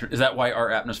residual nitrogen? Is that why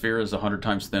our atmosphere is 100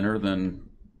 times thinner than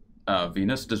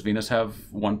Venus? Does Venus have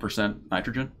 1%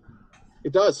 nitrogen?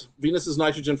 It does. Venus's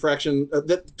nitrogen fraction,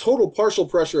 the total partial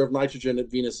pressure of nitrogen at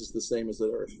Venus is the same as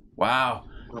at Earth. Wow.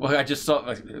 Well, I just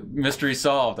saw, mystery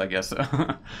solved, I guess.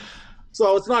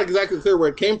 So it's not exactly clear where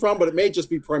it came from, but it may just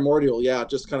be primordial. Yeah,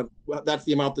 just kind of, that's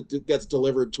the amount that gets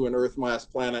delivered to an Earth-mass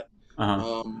planet.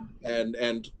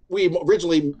 And we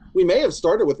may have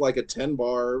started with like a 10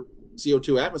 bar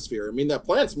CO2 atmosphere. I mean, that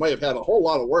plants might have had a whole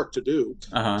lot of work to do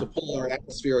to pull our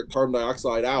atmospheric carbon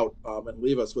dioxide out and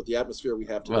leave us with the atmosphere we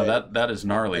have today. Well, that is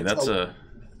gnarly. That's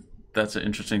an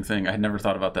interesting thing. I had never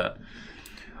thought about that.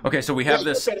 Okay, so we have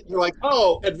this. You're like,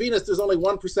 oh, at Venus there's only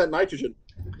 1% nitrogen.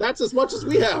 That's as much as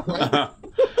we have, right?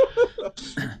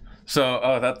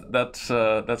 So,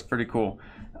 that's pretty cool.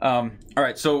 All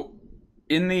right, so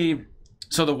the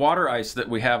water ice that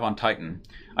we have on Titan,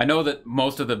 I know that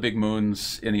most of the big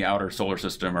moons in the outer solar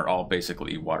system are all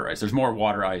basically water ice. There's more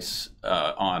water ice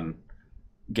on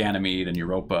Ganymede and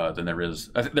Europa than there is.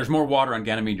 There's more water on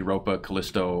Ganymede, Europa,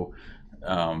 Callisto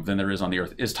than there is on the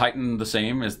Earth. Is Titan the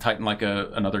same? Is Titan like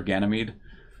another Ganymede?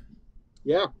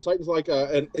 Yeah, Titan's like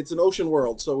it's an ocean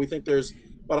world. So we think there's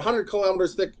about 100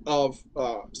 kilometers thick of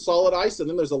solid ice, and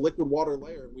then there's a liquid water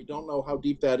layer. We don't know how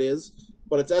deep that is,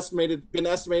 but it's been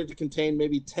estimated to contain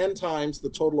maybe 10 times the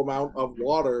total amount of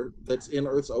water that's in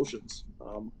Earth's oceans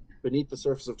beneath the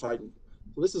surface of Titan.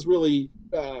 So this is really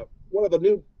one of the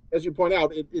new, as you point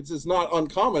out, it's not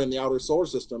uncommon in the outer solar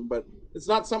system, but it's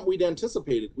not something we'd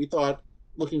anticipated. We thought,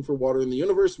 looking for water in the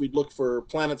universe, we'd look for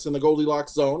planets in the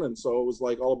Goldilocks zone, and so it was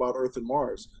like all about Earth and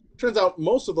Mars. Turns out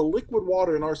most of the liquid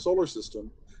water in our solar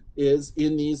system is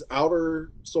in these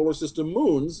outer solar system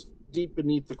moons deep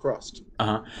beneath the crust.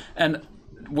 And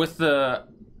with so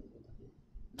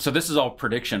this is all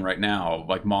prediction right now,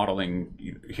 like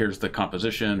modeling, here's the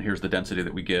composition, here's the density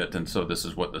that we get, and so this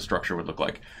is what the structure would look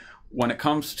like. When it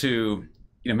comes to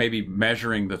maybe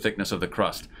measuring the thickness of the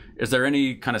crust, is there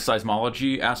any kind of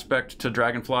seismology aspect to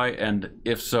Dragonfly? And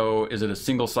if so, is it a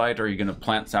single site, or are you going to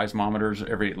plant seismometers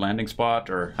every landing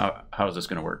spot, or how is this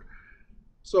going to work?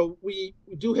 So we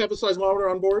do have a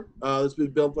seismometer on board. It's been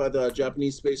built by the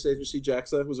Japanese space agency,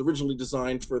 JAXA. It was originally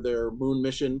designed for their moon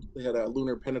mission. They had a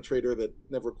lunar penetrator that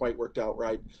never quite worked out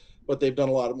right, but they've done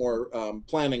a lot more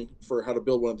planning for how to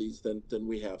build one of these than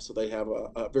we have. So they have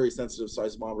a very sensitive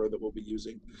seismometer that we'll be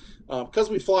using.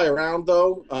 Because we fly around,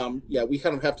 though, we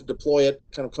kind of have to deploy it.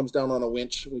 Kind of comes down on a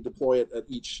winch. We deploy it at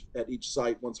each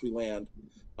site once we land.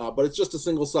 But it's just a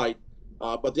single site.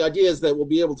 But the idea is that we'll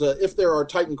be able to, if there are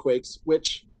Titan quakes,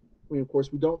 which, I mean, of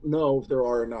course, we don't know if there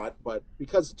are or not, but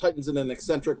because Titan's in an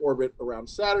eccentric orbit around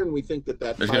Saturn, we think that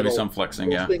there's going to be some flexing,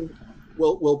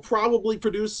 will probably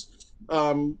produce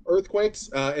earthquakes.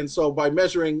 And so by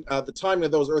measuring the timing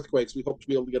of those earthquakes, we hope to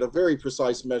be able to get a very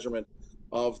precise measurement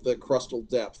of the crustal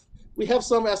depth. We have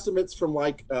some estimates from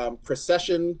like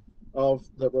precession of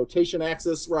the rotation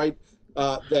axis, right?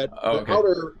 The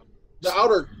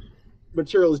outer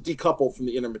material is decoupled from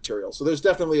the inner material, so there's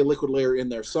definitely a liquid layer in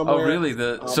there somewhere. Oh, really?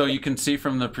 So you can see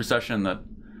from the precession that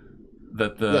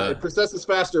it precesses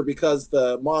faster because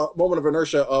the moment of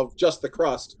inertia of just the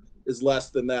crust is less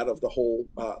than that of the whole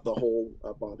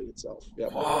body itself. Yeah.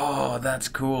 Oh, that's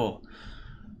cool.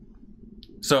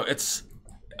 So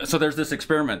there's this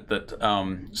experiment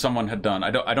that someone had done.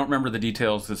 I don't remember the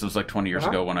details. This was like 20 years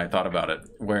ago when I thought about it,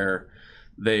 where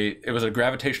it was a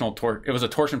gravitational it was a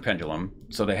torsion pendulum.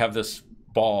 So they have this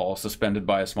ball suspended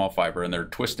by a small fiber, and they're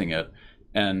twisting it.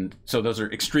 And so those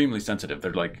are extremely sensitive.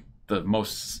 They're like the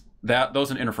most,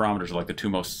 those and interferometers are like the two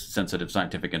most sensitive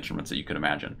scientific instruments that you could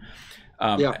imagine.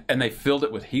 And they filled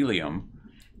it with helium.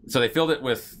 So they filled it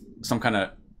with some kind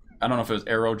of, I don't know if it was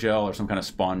aerogel or some kind of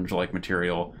sponge-like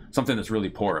material, something that's really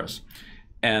porous.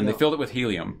 And they filled it with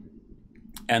helium,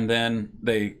 and then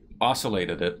they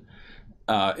oscillated it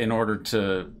in order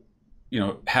to,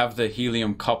 have the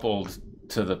helium coupled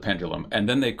to the pendulum. And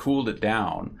then they cooled it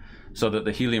down so that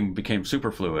the helium became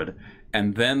superfluid.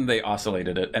 And then they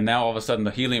oscillated it, and now all of a sudden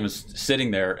the helium is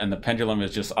sitting there, and the pendulum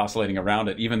is just oscillating around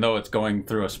it, even though it's going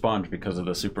through a sponge because of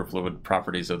the superfluid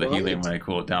properties of the helium when they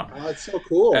cool it down. Oh, that's so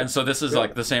cool. And so this is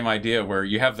like the same idea where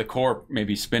you have the core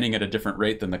maybe spinning at a different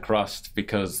rate than the crust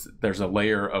because there's a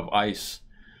layer of ice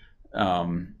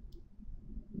there's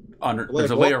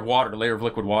a layer of water, a layer of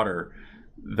liquid water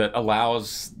that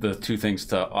allows the two things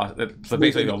to, so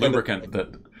basically the lubricant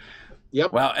that.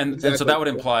 Yep. Well, and so that would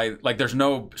imply like there's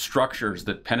no structures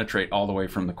that penetrate all the way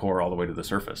from the core all the way to the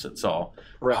surface. It's all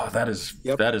that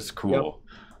is cool.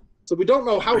 Yep. So we don't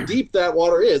know how deep that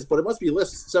water is, but it must be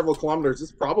several kilometers.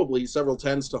 It's probably several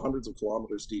tens to hundreds of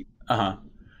kilometers deep.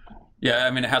 Yeah, I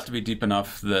mean it has to be deep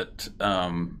enough that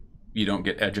you don't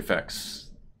get edge effects,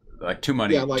 like too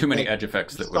many edge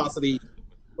effects that viscosity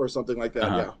or something like that.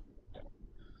 Yeah.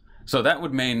 So that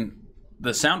would mean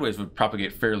the sound waves would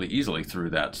propagate fairly easily through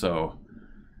that. So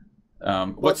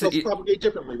they'll propagate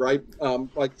differently, right?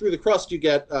 Like through the crust, you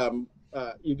get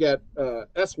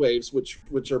S waves,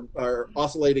 which are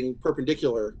oscillating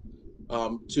perpendicular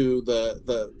to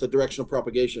the direction of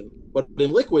propagation. But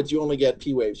in liquids, you only get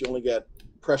P waves. You only get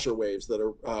pressure waves that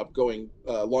are going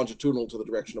longitudinal to the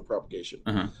direction of propagation.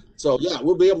 So yeah,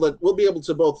 we'll be able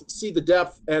to both see the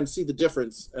depth and see the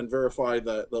difference and verify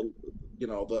the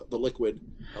liquid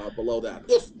below that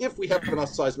if we have enough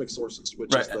seismic sources,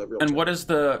 which is the real. And what is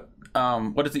the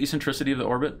eccentricity of the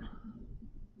orbit?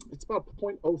 It's about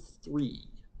 0.03.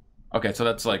 Okay, so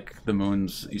that's like the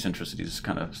moon's eccentricity is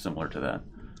kind of similar to that,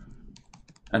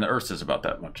 and the Earth's is about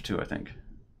that much too, I think.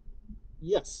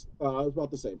 Yes, about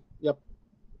the same. Yep.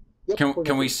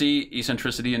 Can we see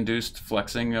eccentricity induced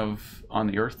flexing on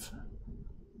the Earth?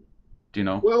 Do you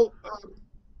know? Well,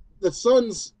 the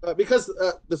sun's because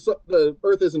the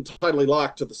Earth isn't tidally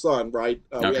locked to the sun, right?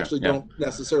 We actually don't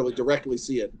necessarily directly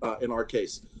see it in our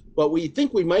case, but we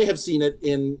think we may have seen it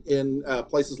in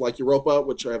places like Europa,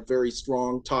 which have very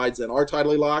strong tides and are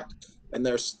tidally locked, and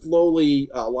they're slowly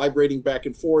librating back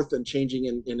and forth and changing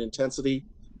in intensity.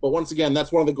 But once again,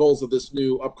 that's one of the goals of this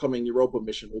new upcoming Europa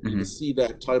mission will be to see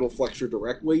that tidal flexure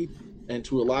directly and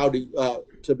to allow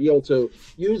to be able to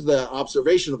use the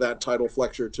observation of that tidal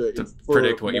flexure to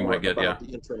predict what you might get. The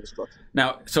internal structure.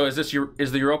 Now, so is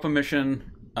the Europa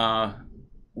mission?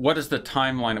 What is the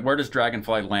timeline? Where does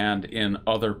Dragonfly land in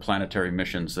other planetary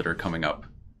missions that are coming up?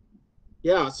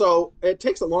 Yeah, so it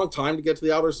takes a long time to get to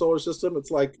the outer solar system.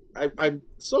 It's like I'm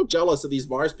so jealous of these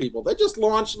Mars people. They just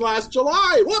launched last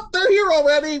July. What? They're here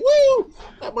already? Woo!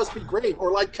 That must be great.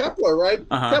 Or like Kepler, right?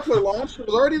 Kepler launched. It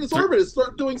was already in its orbit. It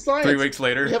started doing science. 3 weeks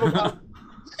later. It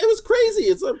was crazy.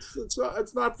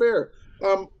 It's not fair.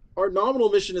 Our nominal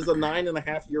mission is a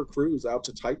 9.5-year cruise out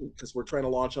to Titan because we're trying to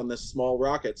launch on this small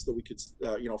rockets that we could,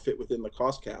 fit within the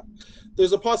cost cap.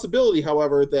 There's a possibility,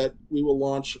 however, that we will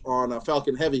launch on a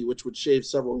Falcon Heavy, which would shave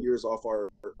several years off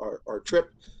our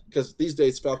trip because these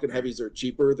days Falcon Heavies are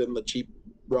cheaper than the cheap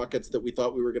rockets that we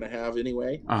thought we were going to have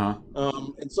anyway.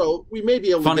 And so we may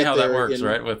be able to get there. Funny how that works,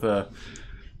 right? With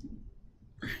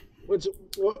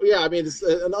it's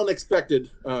an unexpected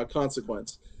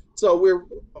consequence. So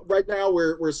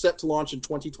we're set to launch in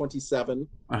 2027,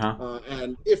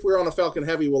 and if we're on a Falcon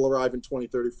Heavy, we'll arrive in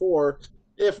 2034.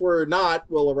 If we're not,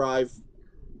 we'll arrive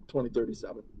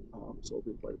 2037. So it'll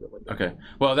be quite a bit later. Okay.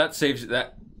 Well, that saves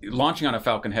that. Launching on a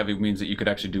Falcon Heavy means that you could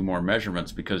actually do more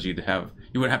measurements because you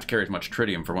wouldn't have to carry as much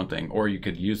tritium for one thing, or you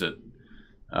could use it.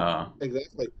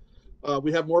 Exactly.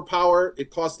 We have more power. It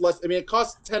costs less. I mean, it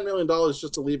costs $10 million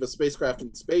just to leave a spacecraft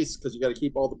in space because you got to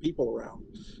keep all the people around,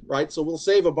 right? So we'll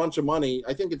save a bunch of money.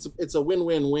 I think it's a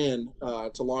win-win-win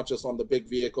to launch us on the big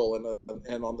vehicle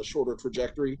and on the shorter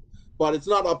trajectory. But it's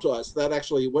not up to us. That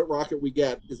actually, what rocket we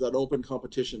get is an open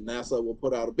competition. NASA will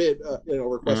put out a bid,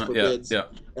 request for bids,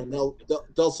 and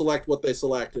they'll select what they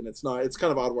select, and it's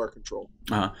kind of out of our control.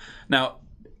 Now,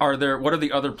 what are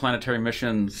the other planetary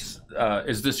missions?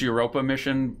 Is this Europa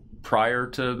mission prior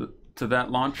to that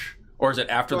launch, or is it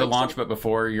after the launch but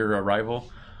before your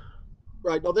arrival?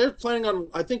 Right. No, they're planning on.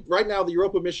 I think right now the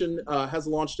Europa mission has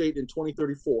a launch date in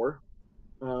 2034,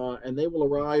 and they will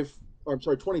arrive. Or I'm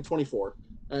sorry, 2024,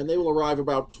 and they will arrive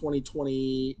about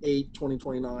 2028,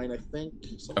 2029, I think,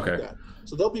 something like that.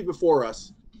 So they'll be before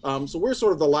us. So we're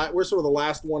sort of the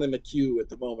last one in the queue at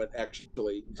the moment,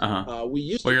 actually.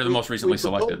 You're the most recently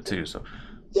selected too, so.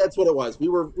 That's what it was. We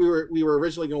were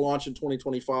originally going to launch in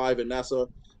 2025, and NASA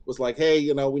was like, hey,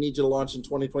 you know, we need you to launch in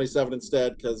 2027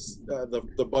 instead because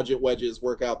the budget wedges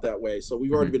work out that way. So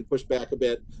we've already been pushed back a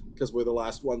bit because we're the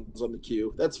last ones on the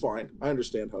queue. That's fine. I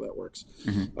understand how that works.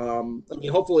 I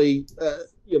mean, hopefully,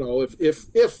 you know,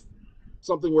 if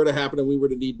something were to happen and we were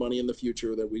to need money in the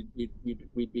future, that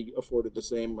we'd be afforded the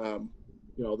same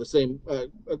you know, the same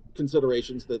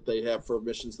considerations that they have for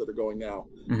missions that are going now.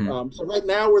 So right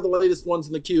now we're the latest ones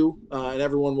in the queue, and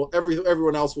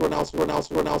everyone else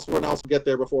will get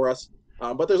there before us.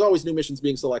 But there's always new missions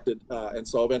being selected, and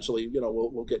so eventually, you know,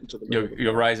 we'll get into the.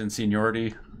 You'll rise in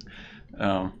seniority.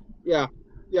 Yeah,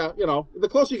 you know, the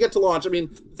closer you get to launch. I mean,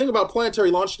 the thing about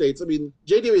planetary launch dates. I mean,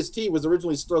 JWST was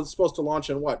originally supposed to launch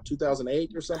in what,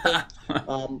 2008 or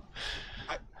something.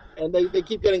 And they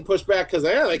keep getting pushed back because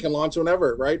they can launch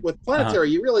whenever, right? With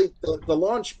planetary, you really the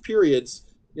launch periods,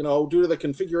 you know, due to the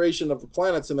configuration of the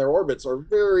planets and their orbits, are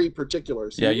very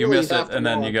particular. So you really miss it, and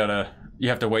then you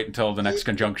have to wait until the next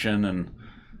conjunction, and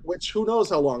which who knows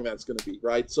how long that's going to be,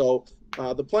 right? So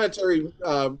the planetary,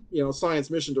 you know, science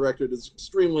mission director is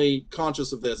extremely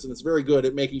conscious of this, and it's very good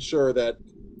at making sure that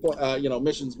you know,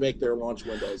 missions make their launch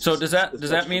windows. So does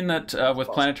that mean that with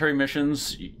planetary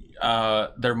missions,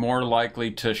 they're more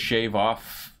likely to shave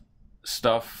off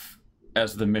stuff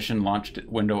as the mission launch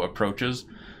window approaches?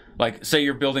 Like, say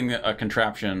you're building a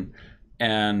contraption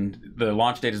and the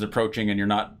launch date is approaching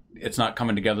and it's not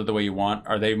coming together the way you want.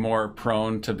 Are they more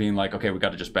prone to being like, okay, we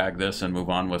got to just bag this and move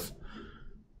on with?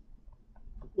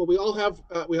 Well, we all have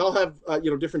you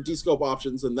know, different descope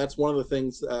options, and that's one of the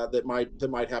things that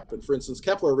might happen. For instance,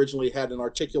 Kepler originally had an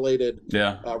articulated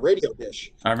radio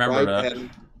dish. I remember that.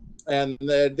 And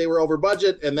they were over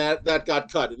budget, and that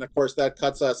got cut. And of course, that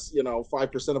cuts us, you know,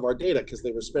 5% of our data because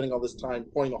they were spending all this time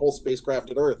pointing the whole spacecraft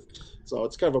at Earth. So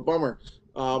it's kind of a bummer.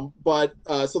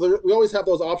 So we always have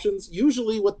those options.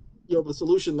 Usually, what, you know, the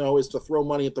solution though is to throw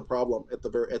money at the problem at the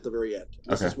very end.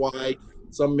 This is why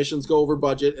some missions go over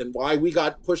budget, and why we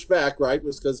got pushed back, right,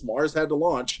 was because Mars had to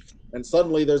launch, and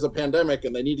suddenly there's a pandemic,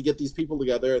 and they need to get these people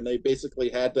together, and they basically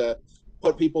had to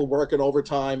put people working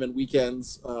overtime and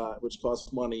weekends, which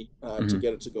costs money to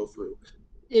get it to go through.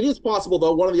 It is possible,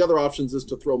 though. One of the other options is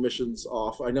to throw missions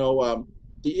off. I know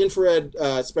the infrared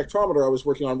spectrometer I was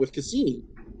working on with Cassini.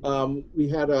 We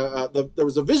had there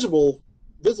was a visible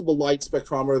light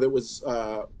spectrometer that was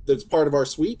that's part of our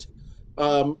suite,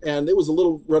 and it was a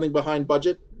little running behind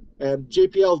budget. And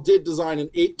JPL did design an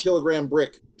 8-kilogram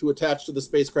brick to attach to the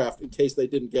spacecraft in case they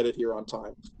didn't get it here on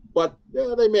time. But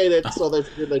yeah, they made it, so they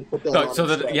put that on. So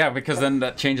that because then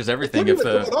that changes everything. If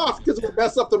put it off because it would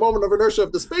mess up the moment of inertia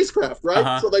of the spacecraft,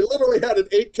 right? So they literally had an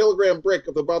 8-kilogram brick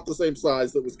of about the same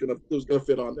size that was gonna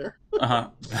fit on there.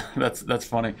 That's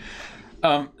funny.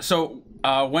 So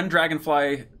when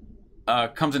Dragonfly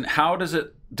comes in, how does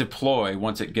it deploy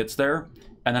once it gets there,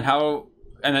 and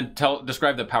then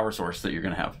describe the power source that you're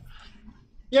going to have.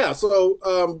 Yeah,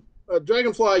 so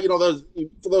Dragonfly, you know,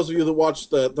 for those of you that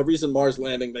watched the recent Mars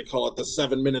landing, they call it the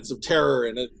 7 minutes of terror,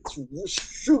 and it's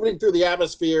shooting through the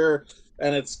atmosphere,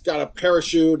 and it's got a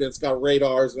parachute, and it's got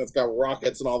radars, and it's got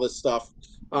rockets and all this stuff.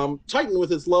 Titan,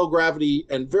 with its low gravity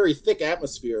and very thick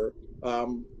atmosphere,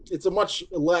 it's a much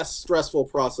less stressful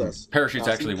process. Parachutes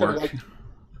actually work.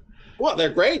 Well,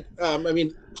 they're great. I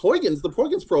mean, the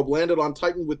Huygens probe landed on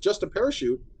Titan with just a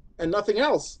parachute and nothing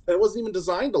else. And it wasn't even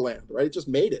designed to land, right? It just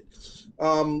made it.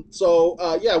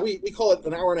 Yeah, we call it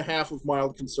an hour and a half of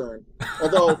mild concern.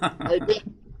 Although I admit,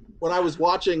 when I was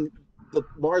watching the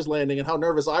Mars landing and how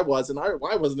nervous I was, and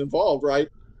I wasn't involved, right?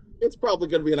 It's probably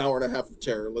going to be an hour and a half of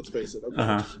terror. Let's face it.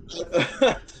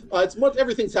 Okay?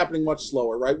 Everything's happening much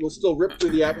slower, right? We'll still rip through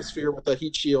the atmosphere with a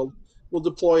heat shield. We'll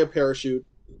deploy a parachute.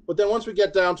 But then once we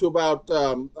get down to about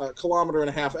a kilometer and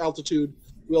a half altitude,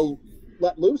 we'll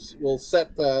let loose. We'll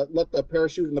let the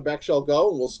parachute and the back shell go,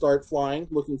 and we'll start flying,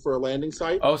 looking for a landing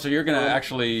site. Oh, so you're going to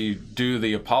actually do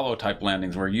the Apollo-type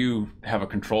landings where you have a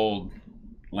controlled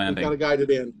landing. We've got to guide it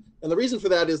in. And the reason for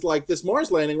that is, like this Mars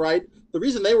landing, right? The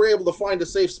reason they were able to find a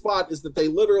safe spot is that they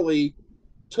literally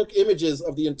took images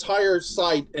of the entire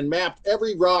site and mapped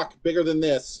every rock bigger than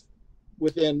this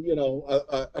within, you know,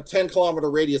 a 10-kilometer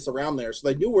radius around there. So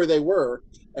they knew where they were.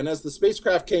 And as the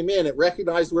spacecraft came in, it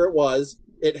recognized where it was.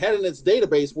 It had in its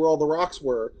database where all the rocks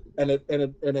were, and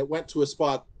it went to a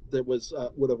spot that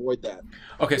would avoid that.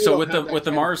 Okay, so with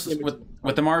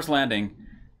the Mars landing,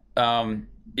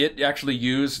 it actually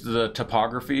used the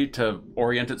topography to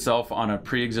orient itself on a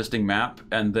pre-existing map,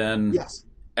 and then Yes.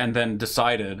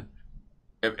 Decided.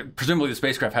 Presumably, the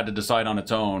spacecraft had to decide on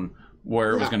its own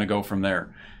where it was Yeah. going to go from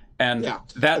there. And Yeah.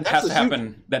 that And has that's to a huge-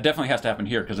 happen. That definitely has to happen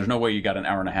here, because there's no way you got an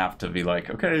hour and a half to be like,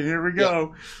 okay, here we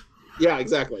go. Yeah,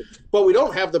 exactly. But we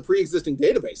don't have the pre-existing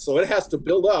database, so it has to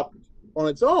build up on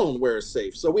its own where it's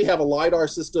safe. So we have a LiDAR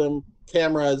system,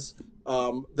 cameras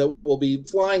that will be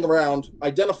flying around,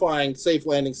 identifying safe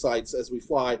landing sites as we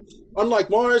fly. Unlike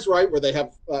Mars, right, where they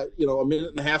have a minute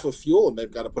and a half of fuel and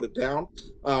they've got to put it down,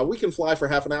 we can fly for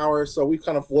half an hour. So we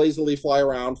kind of lazily fly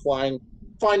around,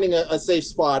 finding a safe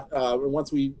spot. And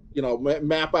once we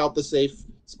map out the safe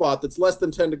spot that's less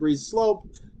than 10 degrees slope,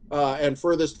 and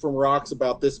furthest from rocks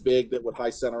about this big that would high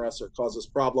center us or cause us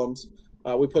problems,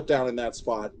 we put down in that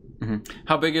spot. Mm-hmm.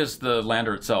 How big is the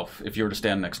lander itself if you were to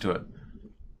stand next to it?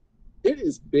 It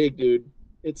is big, dude.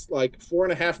 It's like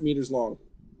 4.5 meters long.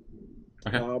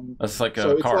 Okay. That's like a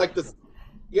so car. It's like this.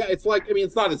 Yeah, it's like, I mean,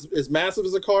 it's not as massive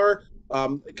as a car,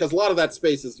 because a lot of that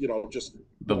space is just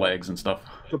the legs and stuff,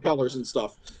 propellers and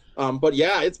stuff. But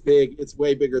yeah, it's big. It's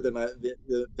way bigger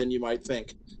than you might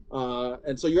think.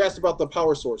 And so you asked about the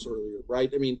power source earlier,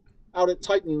 right? I mean, out at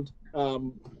Titan,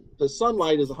 the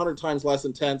sunlight is 100 times less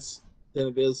intense than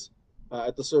it is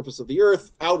at the surface of the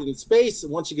Earth. Out in space,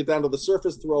 and once you get down to the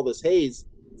surface through all this haze,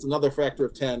 it's another factor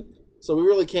of 10. So we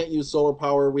really can't use solar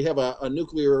power. We have a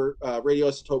nuclear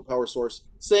radioisotope power source,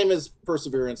 same as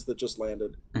Perseverance that just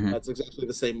landed. Mm-hmm. It's exactly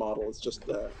the same model. It's just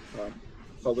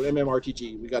called an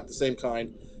MMRTG. We got the same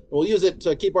kind. We'll use it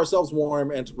to keep ourselves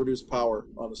warm and to produce power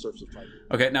on the surface of Titan.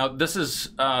 Okay, now this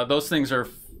is those things are.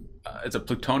 It's a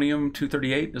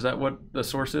plutonium-238. Is that what the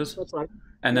source is? That's right.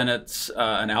 And then it's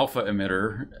an alpha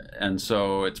emitter, and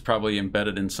so it's probably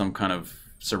embedded in some kind of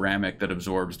ceramic that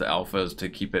absorbs the alphas to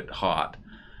keep it hot.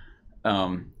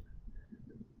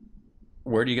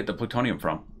 Where do you get the plutonium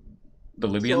from? The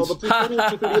Libyans? So the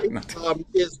plutonium-238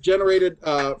 is generated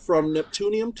from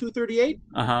Neptunium-238.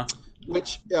 Uh-huh.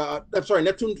 Which, I'm sorry,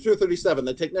 Neptunium-237.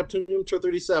 They take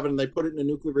Neptunium-237 and they put it in a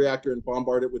nuclear reactor and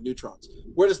bombard it with neutrons.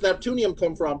 Where does Neptunium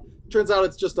come from? Turns out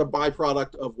it's just a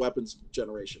byproduct of weapons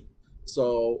generation.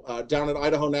 So down at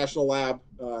Idaho National Lab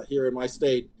here in my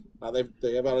state,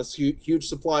 they have a huge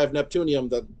supply of Neptunium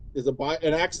that is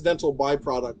an accidental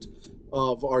byproduct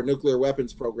of our nuclear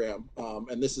weapons program.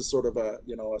 And this is sort of a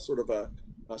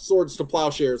swords to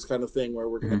plowshares kind of thing, where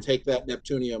we're going to take that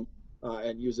Neptunium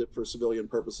and use it for civilian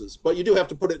purposes. But you do have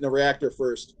to put it in a reactor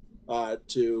first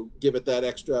to give it that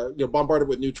extra, bombard it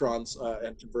with neutrons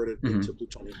and convert it into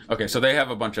plutonium. Okay, so they have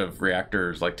a bunch of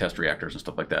reactors, like test reactors and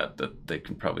stuff like that they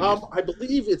can probably use. I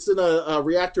believe it's in a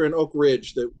reactor in Oak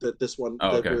Ridge that this one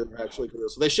that we're actually going to do.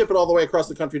 So they ship it all the way across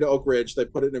the country to Oak Ridge. They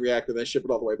put it in a reactor, and they ship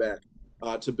it all the way back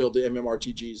to build the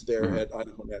MMRTGs there at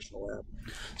Idaho National Lab.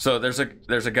 So there's a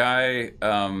guy,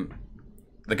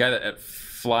 the guy at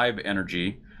Flibe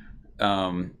Energy,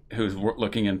 who's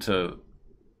looking into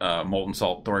molten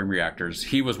salt thorium reactors.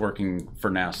 He was working for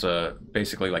NASA,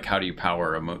 basically like, how do you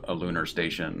power a lunar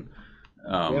station?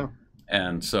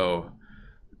 And so,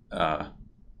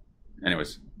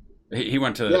 anyways, he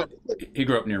went to he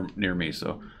grew up near me,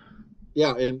 so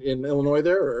in Illinois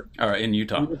there, or in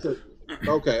Utah.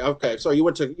 Okay. So you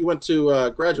went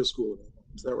to graduate school.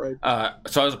 Is that right?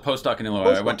 So I was a postdoc in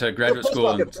Illinois. I went to graduate school.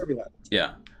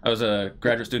 I was a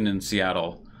graduate student in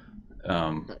Seattle.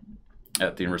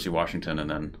 At the University of Washington, and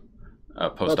then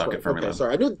postdoc at Fermilab. Okay,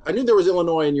 sorry, I knew there was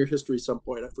Illinois in your history at some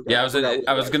point. I forgot. Yeah,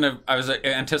 I was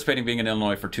anticipating being in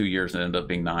Illinois for 2 years, and it ended up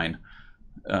being 9.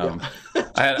 I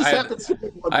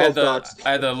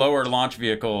had the lower launch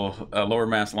vehicle, lower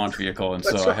mass launch vehicle, and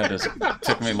so right. It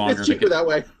took me longer. It's cheaper that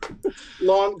way. The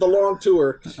long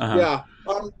tour. Uh-huh.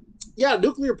 Yeah.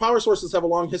 Nuclear power sources have a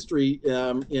long history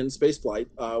in spaceflight.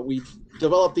 We've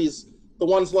developed these. The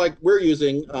ones like we're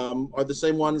using are the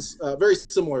same ones, very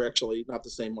similar actually, not the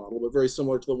same model, but very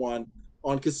similar to the one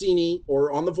on Cassini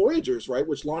or on the Voyagers, right,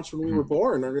 which launched when we were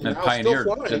born and are now Pioneer.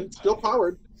 Still flying, still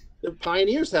powered. The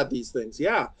Pioneers had these things,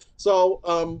 yeah.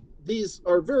 So these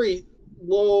are very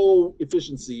low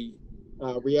efficiency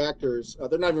reactors.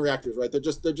 They're not even reactors, right? They're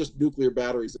just nuclear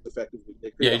batteries, effectively. They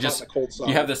create a hot and a cold solid.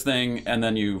 You have this thing, and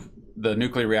then the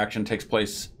nuclear reaction takes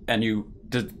place, and you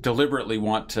deliberately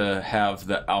want to have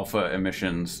the alpha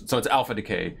emissions. So it's alpha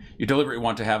decay. You deliberately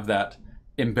want to have that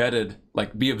embedded,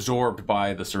 like be absorbed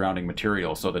by the surrounding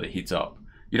material, so that it heats up.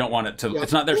 You don't want it to. Yeah.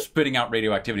 It's not they're spitting out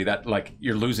radioactivity. That like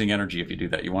you're losing energy if you do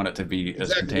that. You want it to be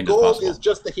as contained as possible. The goal is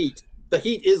just the heat. The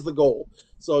heat is the goal.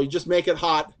 So you just make it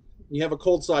hot. You have a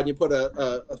cold side, and you put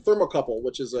a thermocouple,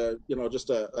 which is just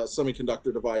a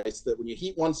semiconductor device that when you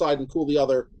heat one side and cool the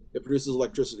other, it produces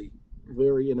electricity.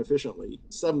 very inefficiently,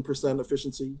 7%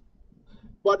 efficiency,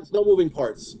 but it's no moving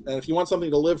parts. And if you want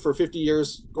something to live for 50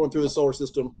 years going through the solar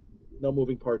system, no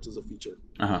moving parts is a feature.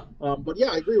 But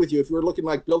yeah, I agree with you. If we're looking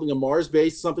like building a Mars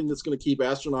base, something that's going to keep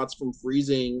astronauts from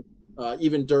freezing,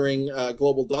 even during a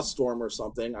global dust storm or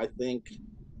something, I think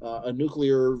a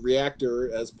nuclear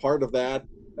reactor as part of that,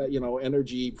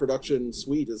 energy production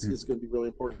suite is going to be really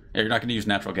important. Yeah, you're not going to use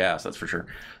natural gas, that's for sure.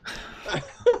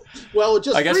 Well, it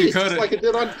just I guess freezes, you could, just like it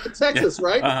did on Texas,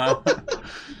 yeah. Right?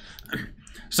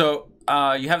 So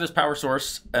you have this power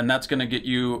source, and that's going to get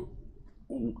you.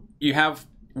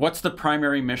 What's the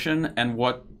primary mission, and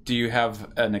what do you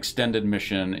have an extended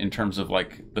mission in terms of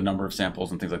like the number of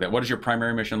samples and things like that? What does your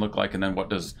primary mission look like, and then what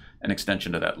does an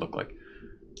extension to that look like?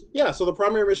 Yeah, so the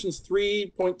primary mission is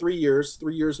 3.3 years,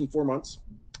 3 years and 4 months.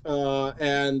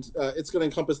 And it's going to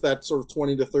encompass that sort of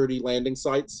 20 to 30 landing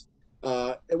sites.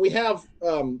 And we have,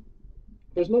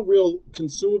 there's no real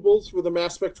consumables for the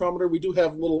mass spectrometer. We do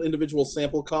have little individual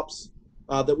sample cups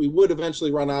that we would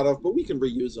eventually run out of, but we can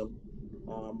reuse them.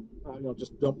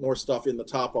 Just dump more stuff in the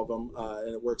top of them,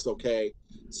 and it works okay.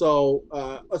 So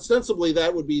ostensibly,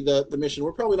 that would be the mission.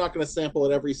 We're probably not going to sample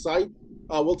at every site.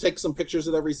 We'll take some pictures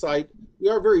at every site. We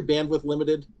are very bandwidth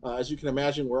limited. As you can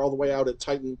imagine, we're all the way out at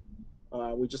Titan.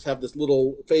 We just have this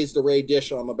little phased array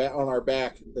dish on our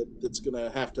back that's going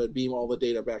to have to beam all the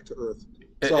data back to Earth.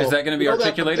 So, is that going to be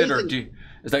articulated, or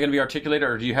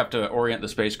do you have to orient the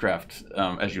spacecraft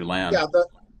as you land? Yeah,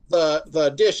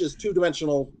 the dish is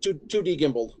 2-dimensional, 2D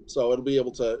gimbaled, so it'll be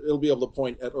able to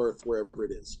point at Earth wherever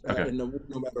it is, okay. And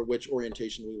no matter which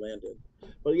orientation we land in.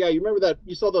 But yeah, you remember that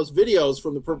you saw those videos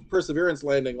from the Perseverance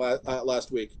landing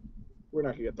last week. We're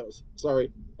not gonna get those.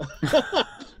 Sorry.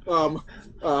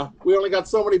 We only got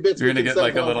so many bits. You're gonna get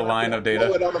like a little line of data.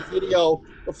 On a video,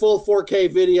 a full 4K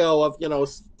video of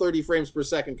 30 frames per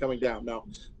second coming down. No,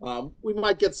 we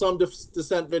might get some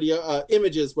descent video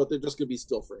images, but they're just gonna be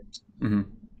still frames. Mm-hmm.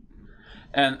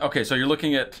 And okay, so you're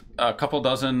looking at a couple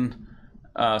dozen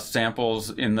samples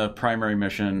in the primary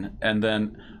mission, and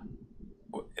then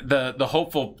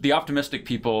the optimistic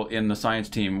people in the science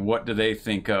team, what do they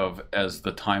think of as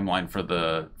the timeline for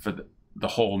the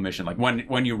whole mission? Like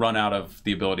when you run out of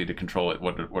the ability to control it,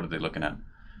 what are they looking at?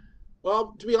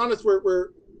 Well, to be honest,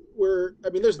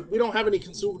 we don't have any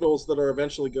consumables that are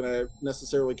eventually going to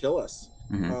necessarily kill us.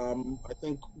 Mm-hmm. I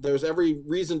think there's every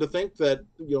reason to think that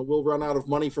we'll run out of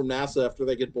money from NASA after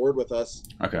they get bored with us.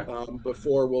 Okay.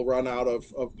 Before we'll run out of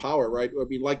power, right? I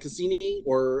mean, like Cassini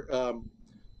or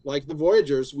like the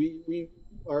Voyagers,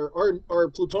 our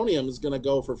plutonium is going to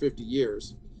go for 50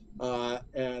 years,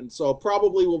 and so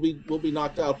probably we'll be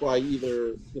knocked out by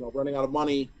either running out of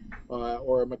money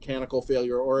or a mechanical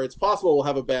failure, or it's possible we'll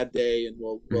have a bad day and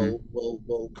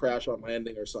we'll crash on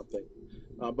landing or something.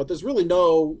 But there's really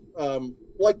no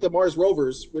like the Mars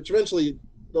rovers, which eventually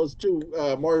those two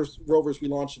Mars rovers we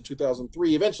launched in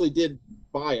 2003 eventually did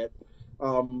buy it.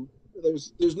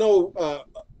 There's no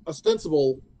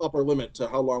ostensible upper limit to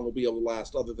how long we'll be able to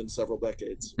last, other than several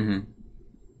decades. Mm-hmm.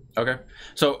 Okay,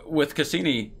 so with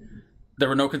Cassini, there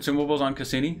were no consumables on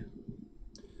Cassini?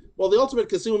 Well, the ultimate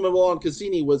consumable on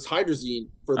Cassini was hydrazine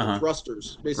for the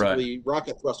thrusters, basically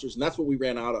rocket thrusters, and that's what we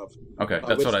ran out of. Okay,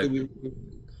 that's what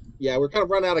we're kind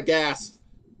of run out of gas,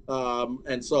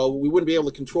 and so we wouldn't be able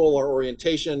to control our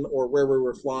orientation or where we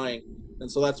were flying.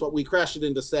 And so that's what we crashed it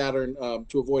into Saturn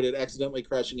to avoid it accidentally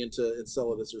crashing into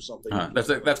Enceladus or something.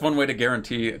 That's one way to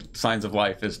guarantee signs of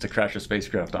life, is to crash a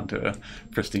spacecraft onto a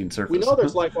pristine surface. We know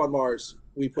there's life on Mars.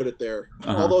 We put it there.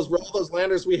 All those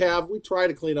landers we have, we try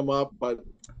to clean them up, but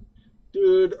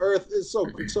dude, Earth is so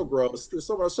gross. There's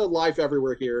so much life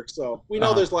everywhere here. So we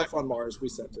know there's life on Mars. We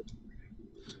sent it.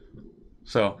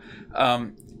 So,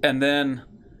 and then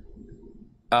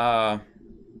now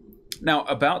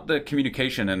about the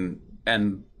communication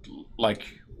and like,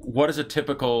 what is a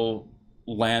typical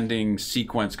landing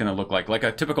sequence going to look like? Like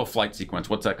a typical flight sequence,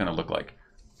 what's that going to look like?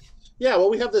 Yeah, well,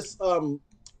 we have this. Although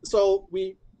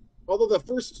the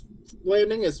first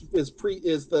landing is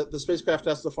the spacecraft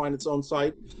has to find its own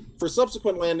site. For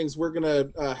subsequent landings, we're going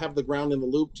to have the ground in the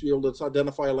loop to be able to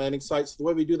identify a landing site. So the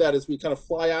way we do that is we kind of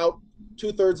fly out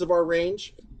 2/3 of our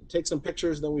range, take some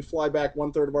pictures, and then we fly back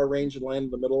 1/3 of our range and land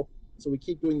in the middle. So we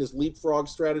keep doing this leapfrog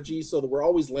strategy so that we're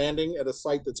always landing at a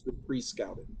site that's been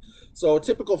pre-scouted. So a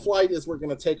typical flight is we're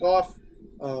going to take off.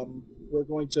 We're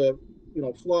going to,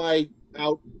 fly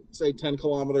out, say 10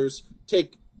 kilometers,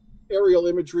 take aerial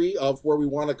imagery of where we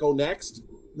want to go next.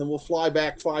 And then we'll fly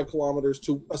back 5 kilometers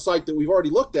to a site that we've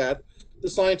already looked at. The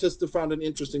scientists have found an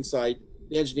interesting site.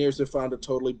 The engineers have found a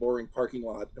totally boring parking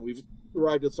lot, and we've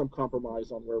arrived at some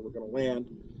compromise on where we're going to land.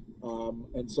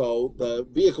 And so the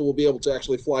vehicle will be able to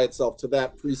actually fly itself to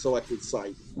that pre-selected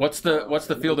site. What's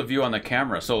the field of view on the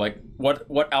camera? So like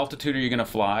what altitude are you going to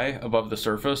fly above the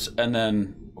surface, and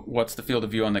then what's the field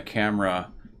of view on the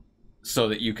camera so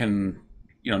that you can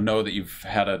know that you've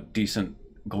had a decent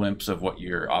glimpse of what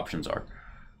your options are?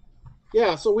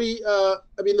 Yeah, so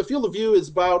the field of view is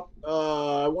about,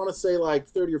 I want to say like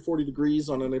 30 or 40 degrees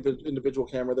on an individual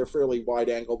camera. They're fairly wide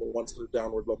angle, the ones that are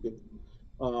downward looking.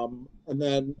 And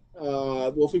then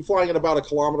we'll be flying at about 1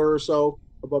 kilometer or so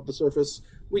above the surface.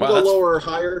 We can go lower or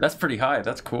higher. That's pretty high.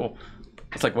 That's cool.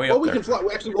 It's like way up there. We can fly.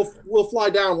 Actually, we'll fly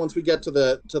down once we get to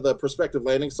the prospective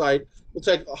landing site. We'll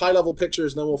take high level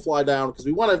pictures and then we'll fly down because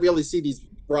we want to really see these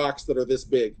rocks that are this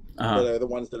big, that are the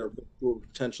ones that will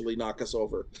potentially knock us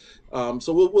over.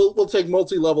 So we'll take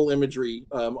multi-level imagery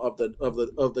of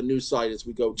the new site as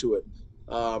we go to it.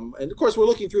 And of course, we're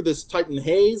looking through this Titan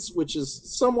haze, which is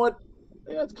somewhat,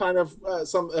 it's kind of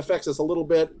some affects us a little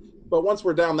bit. But once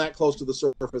we're down that close to the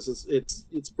surface,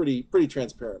 it's pretty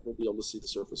transparent. We'll be able to see the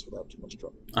surface without too much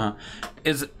trouble.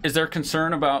 Is there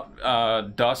concern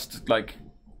about dust like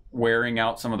wearing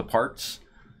out some of the parts?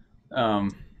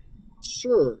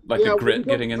 Sure. Like the grit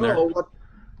getting in there?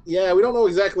 We don't know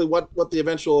exactly what the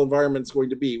eventual environment's going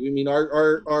to be. We mean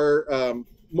our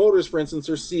motors, for instance,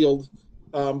 are sealed,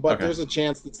 but there's a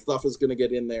chance that stuff is going to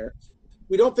get in there.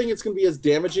 We don't think it's going to be as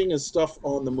damaging as stuff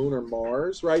on the moon or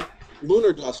Mars, right?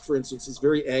 Lunar dust, for instance, is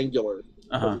very angular.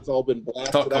 It's all been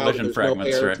blasted out. Collision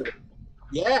fragments, right?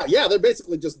 Yeah, they're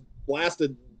basically just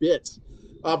blasted bits.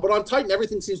 But on Titan,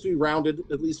 everything seems to be rounded,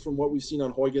 at least from what we've seen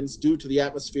on Huygens, due to the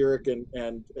atmospheric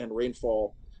and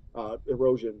rainfall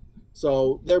erosion.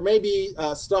 So there may be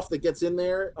stuff that gets in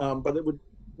there, but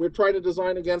we're trying to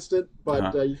design against it,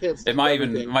 but you can't. It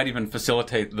might even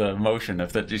facilitate the motion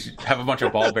if that you have a bunch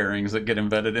of ball bearings that get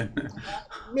embedded in.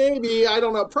 Maybe, I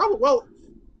don't know. Probably. Well,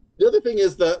 the other thing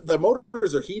is the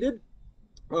motors are heated.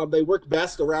 They work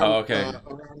best around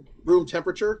room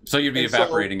temperature. So you'd be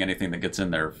evaporating anything that gets in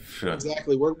there. Sure.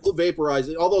 Exactly. We'll vaporize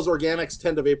it. All those organics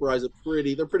tend to vaporize it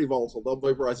they're pretty volatile. They'll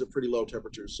vaporize at pretty low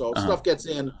temperatures. So if stuff gets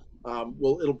in,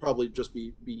 it'll probably just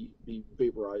be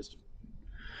vaporized.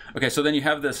 Okay, so then you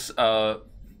have this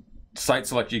site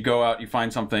select. You go out, you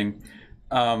find something,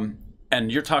 and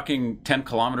you're talking 10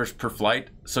 kilometers per flight.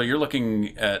 So you're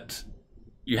looking at,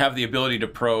 you have the ability to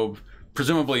probe,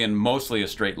 presumably in mostly a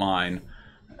straight line,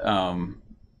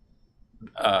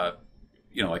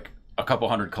 like a couple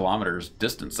 100 kilometers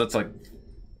distance. That's like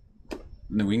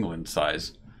New England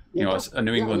size, a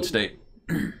New England state.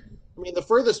 I mean, the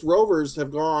furthest rovers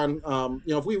have gone,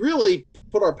 if we really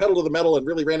put our pedal to the metal and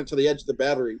really ran it to the edge of the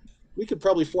battery, we could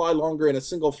probably fly longer in a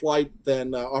single flight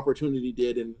than Opportunity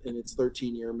did in its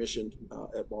 13-year mission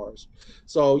at Mars.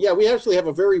 So, yeah, we actually have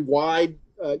a very wide,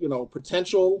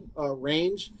 potential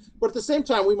range. But at the same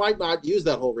time, we might not use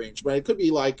that whole range. But it could be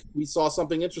like we saw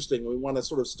something interesting. And we want to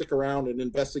sort of stick around and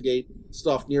investigate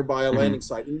stuff nearby a landing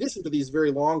site. In addition to these very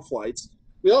long flights,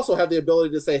 we also have the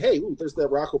ability to say, hey, there's that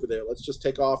rock over there. Let's just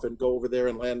take off and go over there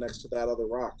and land next to that other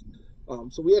rock.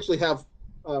 So we actually have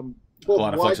both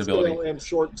wide scale and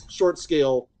short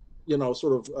scale,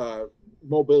 sort of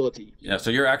mobility. Yeah, so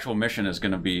your actual mission is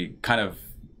going to be kind of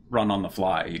run on the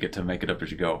fly. You get to make it up as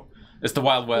you go. It's the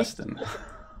Wild West.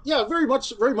 Yeah, very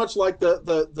much like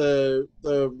the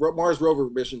Mars rover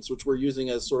missions, which we're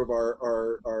using as sort of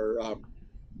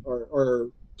our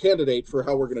candidate for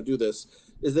how we're going to do this.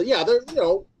 Is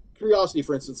that Curiosity,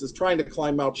 for instance, is trying to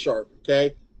climb Mount Sharp.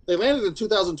 Okay, they landed in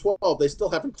 2012. They still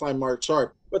haven't climbed Mount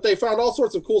Sharp, but they found all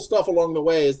sorts of cool stuff along the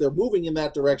way as they're moving in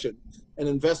that direction and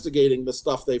investigating the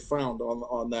stuff they found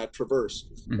on that traverse.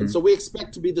 And so we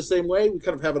expect to be the same way. We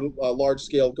kind of have a large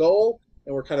scale goal,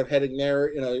 and we're kind of heading there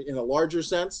in a larger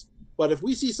sense. But if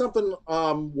we see something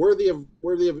worthy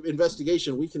of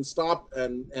investigation, we can stop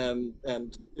and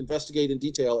investigate in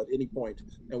detail at any point.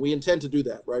 And we intend to do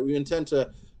that, right? We intend to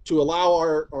allow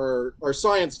our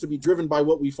science to be driven by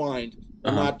what we find,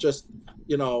 and not just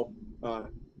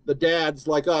the dads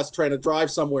like us trying to drive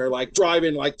somewhere, like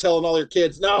driving, like telling all your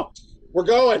kids, no, we're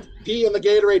going, pee in the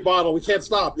Gatorade bottle, we can't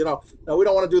stop. No, we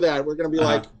don't want to do that. We're going to be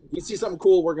like, we see something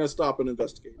cool, we're going to stop and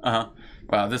investigate.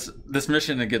 Wow, this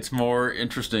mission, it gets more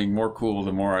interesting, more cool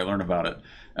the more I learn about it.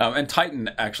 And Titan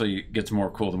actually gets more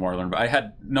cool the more I learn about it. I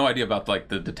had no idea about like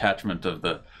the detachment of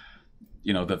the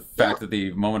fact that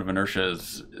the moment of inertia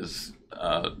is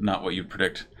not what you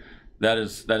predict. That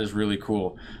is really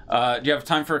cool. Do you have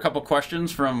time for a couple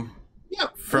questions from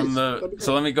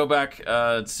So let me go back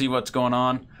see what's going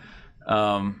on.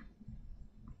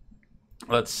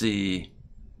 Let's see.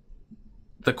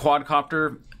 The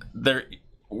quadcopter,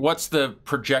 what's the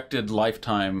projected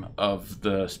lifetime of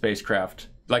the spacecraft,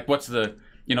 Like, what's the,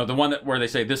 the one where they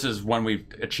say this is when we've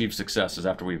achieved success is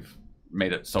after we've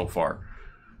made it so far?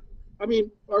 I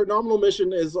mean, our nominal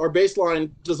mission is, our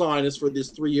baseline design is for these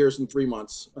 3 years and 3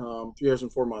 months, 3 years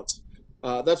and 4 months.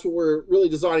 That's what we're really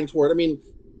designing toward. I mean,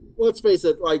 let's face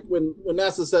it, like when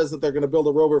NASA says that they're going to build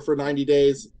a rover for 90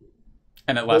 days,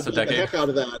 and it lasts a decade, the heck out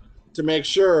of that to make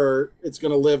sure it's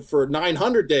going to live for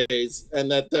 900 days, and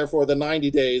that therefore the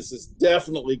 90 days is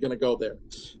definitely going to go there,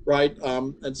 right?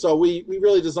 And so we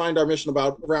really designed our mission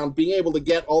around being able to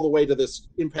get all the way to this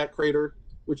impact crater,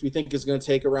 which we think is going to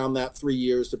take around that 3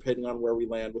 years, depending on where we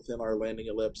land within our landing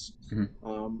ellipse.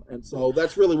 And so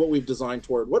that's really what we've designed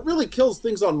toward. What really kills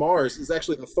things on Mars is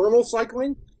actually the thermal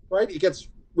cycling, right? It gets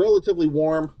relatively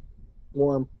warm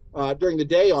during the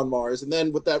day on Mars, and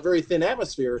then with that very thin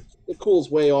atmosphere, it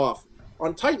cools way off.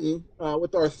 On Titan,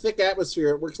 with our thick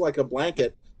atmosphere, it works like a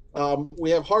blanket. We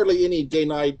have hardly any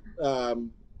day-night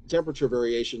temperature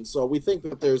variation, so we think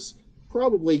that there's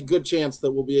probably good chance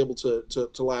that we'll be able to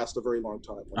last a very long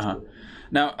time.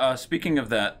 Now, speaking of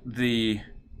that,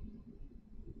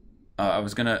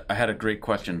 I had a great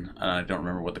question, and I don't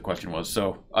remember what the question was.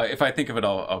 So if I think of it,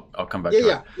 I'll come back to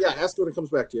it. Yeah. Ask when it comes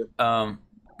back to you.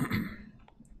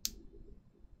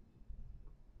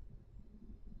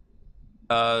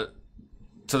 So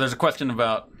there's a question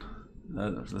about,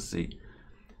 let's see.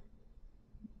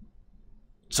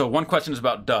 So one question is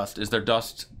about dust. Is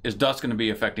dust going to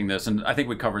be affecting this? And I think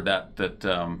we covered that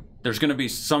there's going to be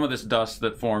some of this dust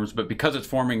that forms, but because it's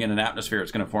forming in an atmosphere,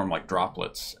 it's going to form like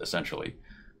droplets, essentially.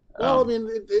 Well, I mean,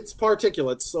 it's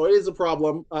particulates, so it is a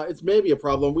problem. It's maybe a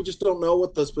problem. We just don't know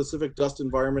what the specific dust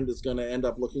environment is going to end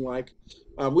up looking like.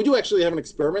 We do actually have an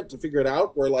experiment to figure it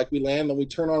out, where like we land and we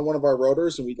turn on one of our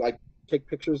rotors and we like take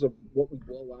pictures of what we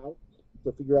blow out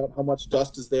to figure out how much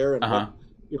dust is there and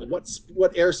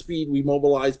what airspeed we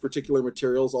mobilize particular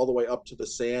materials all the way up to the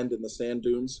sand in the sand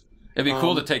dunes. It'd be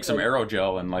cool to take some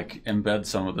aerogel and like embed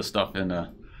some of the stuff in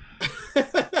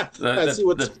see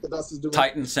what the dust is doing.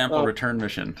 Titan sample return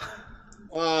mission.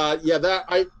 I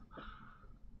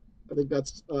think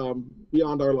that's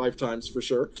beyond our lifetimes for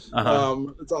sure.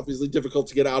 It's obviously difficult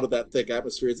to get out of that thick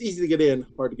atmosphere. It's easy to get in,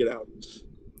 hard to get out.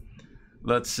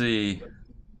 Let's see.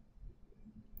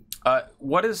 How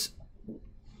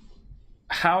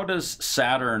does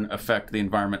Saturn affect the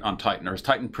environment on Titan? Or is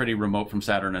Titan pretty remote from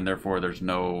Saturn and therefore there's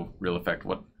no real effect?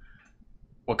 What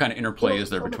kind of interplay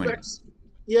is there between effects?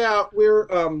 Yeah, we're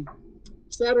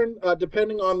Saturn,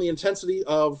 depending on the intensity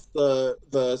of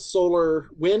the solar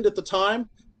wind at the time,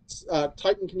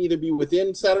 Titan can either be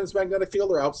within Saturn's magnetic field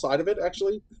or outside of it,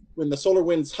 actually. When the solar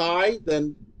wind's high,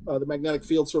 then the magnetic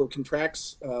field sort of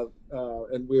contracts, and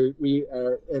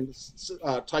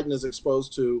Titan is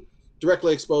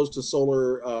directly exposed to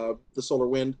the solar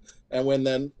wind. And when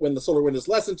the solar wind is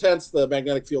less intense, the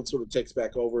magnetic field sort of takes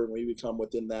back over, and we become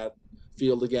within that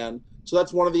field again. So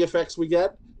that's one of the effects we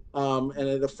get, and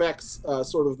it affects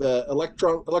sort of the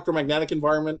electromagnetic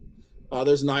environment.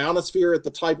 There's an ionosphere at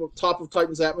the top of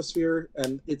Titan's atmosphere,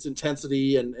 and its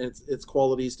intensity and its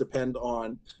qualities depend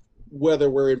on whether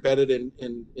we're embedded in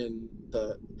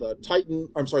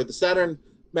the Saturn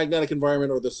magnetic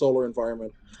environment or the solar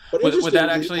environment. But would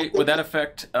that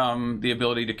affect the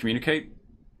ability to communicate?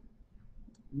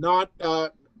 Not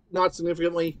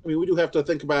significantly. I mean, we do have to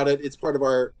think about it. It's part of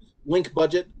our link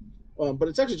budget, but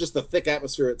it's actually just the thick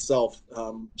atmosphere itself.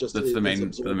 That's the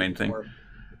main thing.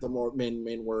 The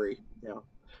main worry. Yeah,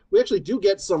 we actually do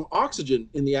get some oxygen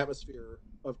in the atmosphere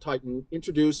of Titan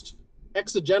introduced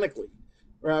exogenically.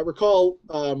 Recall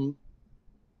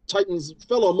Titan's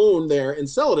fellow moon there,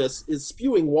 Enceladus, is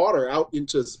spewing water out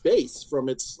into space from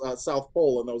its south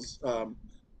pole and those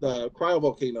the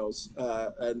cryovolcanoes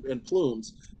and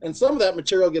plumes. And some of that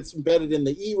material gets embedded in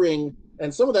the E-ring,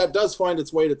 and some of that does find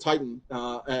its way to Titan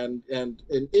and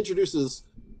introduces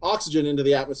oxygen into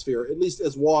the atmosphere, at least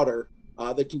as water,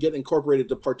 that can get incorporated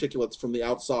to particulates from the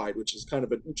outside, which is kind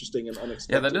of an interesting and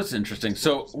unexpected. Yeah, that is interesting.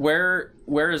 So where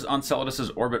is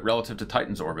Enceladus's orbit relative to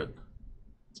Titan's orbit?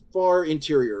 It's far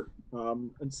interior.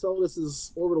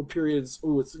 Enceladus's orbital period is, I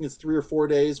think it's 3 or 4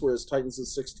 days, whereas Titan's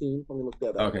is 16. Let me look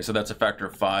that up. Okay, so that's a factor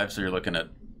of 5. So you're looking at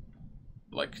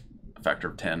like a factor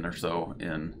of 10 or so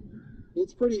in.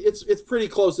 It's pretty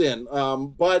close in.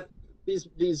 But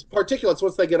these particulates,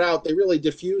 once they get out, they really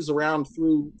diffuse around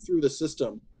through the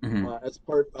system as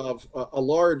part of a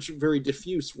large, very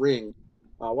diffuse ring.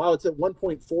 Wow, it's at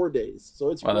 1.4 days, so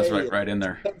it's that's right in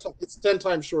there. It's 10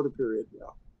 times shorter period. Yeah.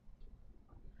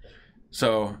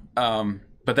 So,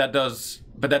 but that does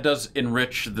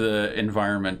enrich the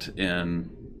environment in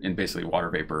basically water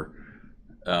vapor.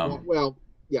 Yeah,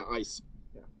 ice.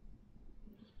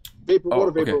 Yeah.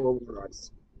 Water vapor or water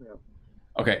ice. Yeah.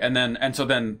 Okay, and so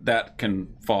then that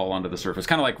can fall onto the surface,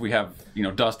 kind of like we have,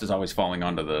 dust is always falling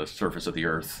onto the surface of the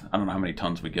Earth. I don't know how many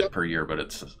tons we get Yep. per year, but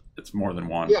it's more than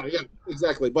one. Yeah, yeah,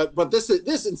 exactly. But this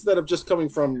instead of just coming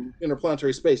from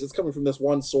interplanetary space, it's coming from this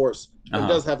one source. It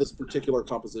does have this particular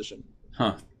composition.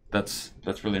 Huh. That's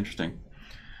really interesting.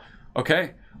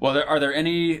 Okay. Well, are there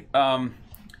any?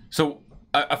 So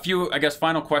a few, I guess,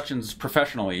 final questions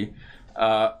professionally.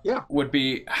 Yeah. Would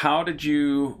be how did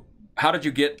you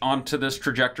get onto this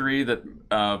trajectory that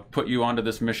put you onto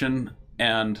this mission,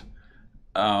 and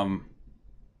I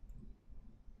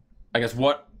guess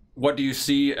what do you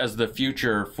see as the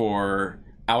future for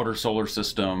outer solar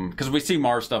system? Because we see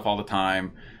Mars stuff all the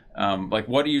time. Like,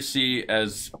 what do you see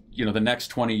as the next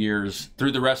 20 years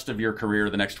through the rest of your career,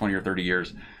 the next 20 or 30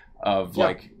 years of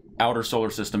like outer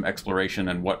solar system exploration,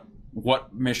 and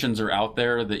what missions are out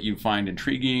there that you find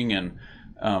intriguing and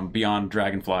beyond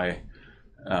Dragonfly?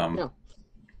 Yeah.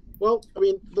 Well, I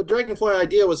mean, the Dragonfly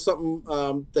idea was something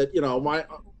that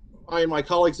I and my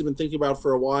colleagues have been thinking about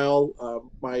for a while.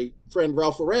 My friend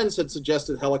Ralph Lorenz had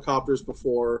suggested helicopters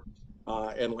before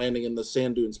and landing in the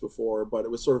sand dunes before, but it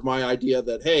was sort of my idea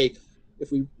that, hey,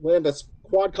 if we land a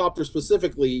quadcopter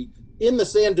specifically in the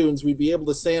sand dunes, we'd be able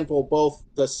to sample both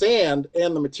the sand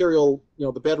and the material,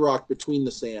 the bedrock between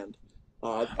the sand.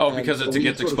 Because it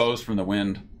gets exposed from the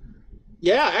wind.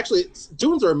 Yeah, actually,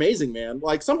 dunes are amazing, man.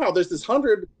 Like, somehow there's this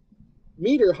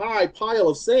 100-meter high pile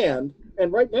of sand,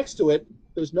 and right next to it,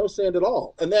 there's no sand at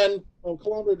all. And then a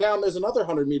kilometer down, there's another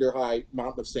 100-meter high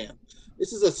mountain of sand.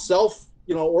 This is a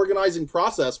organizing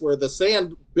process where the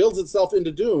sand builds itself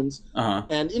into dunes,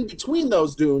 and in between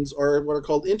those dunes are what are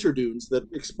called interdunes that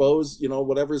expose,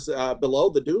 whatever's below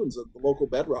the dunes of the local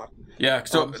bedrock. Yeah,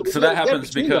 so that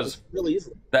happens because really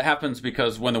easily. That happens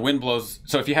because when the wind blows.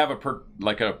 So if you have a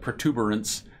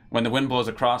protuberance, when the wind blows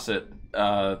across it,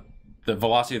 the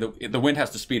velocity the wind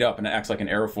has to speed up, and it acts like an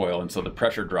aerofoil, and so the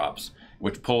pressure drops,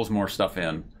 which pulls more stuff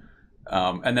in.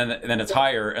 And then it's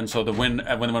higher, and so when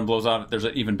the wind blows out, there's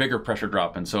an even bigger pressure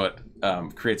drop, and so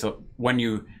it creates when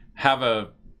you have a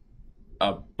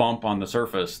bump on the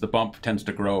surface, the bump tends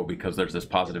to grow because there's this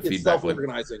positive feedback. It's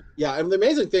self-organizing. Yeah, and the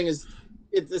amazing thing is,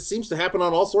 it seems to happen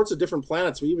on all sorts of different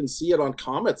planets. We even see it on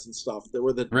comets and stuff.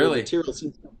 Where the material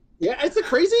seems. Yeah, it's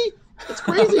crazy. It's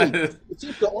crazy. It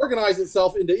seems to organize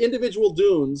itself into individual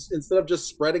dunes instead of just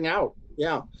spreading out.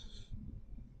 Yeah.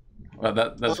 Well,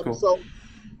 that's cool.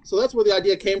 So that's where the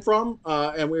idea came from,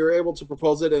 and we were able to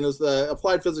propose it. And it was the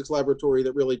Applied Physics Laboratory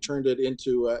that really turned it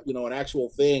into, an actual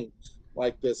thing,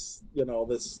 like this,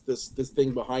 this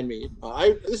thing behind me.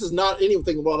 This is not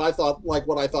anything what I thought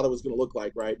it was going to look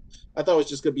like, right? I thought it was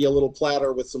just going to be a little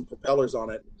platter with some propellers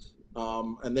on it,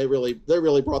 and they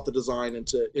really brought the design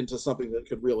into something that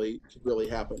could really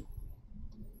happen.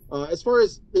 As far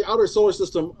as the outer solar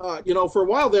system, for a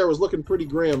while there, it was looking pretty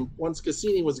grim. Once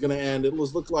Cassini was going to end, it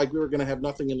looked like we were going to have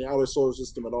nothing in the outer solar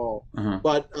system at all.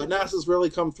 But NASA's really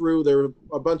come through. There are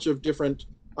a bunch of different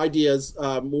ideas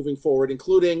moving forward,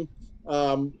 including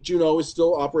Juno is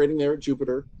still operating there at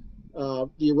Jupiter. The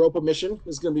Europa mission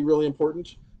is going to be really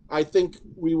important. I think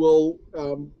we will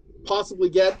possibly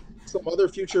get some other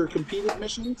future competing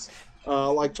missions.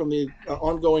 Like from the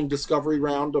ongoing Discovery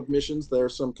round of missions, there are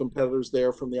some competitors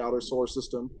there from the outer solar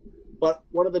system. But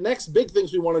one of the next big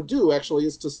things we want to do actually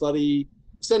is to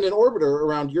send an orbiter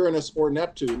around Uranus or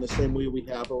Neptune, the same way we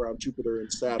have around Jupiter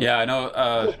and Saturn. Yeah, I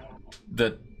know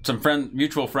that some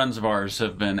mutual friends of ours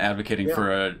have been advocating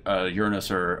for a Uranus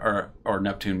or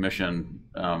Neptune mission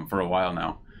for a while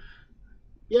now.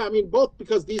 Yeah, I mean, both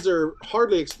because these are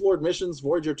hardly explored missions.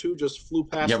 Voyager 2 just flew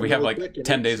past. Yeah, we have like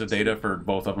 10 days of data for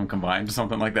both of them combined,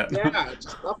 something like that. Yeah,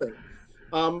 just nothing.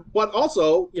 But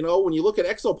also, when you look at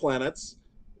exoplanets,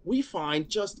 we find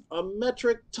just a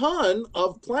metric ton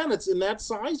of planets in that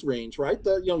size range, right?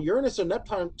 The Uranus and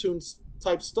Neptune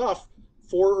type stuff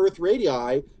for Earth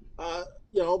radii.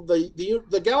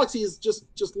 The galaxy is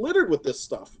just littered with this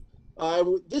stuff.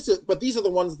 But these are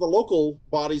the ones, the local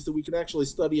bodies that we can actually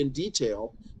study in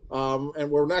detail, and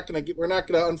we're not going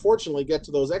to unfortunately get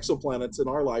to those exoplanets in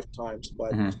our lifetimes.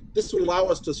 But this would allow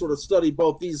us to sort of study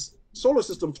both these solar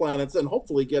system planets and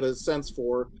hopefully get a sense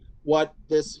for what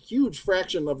this huge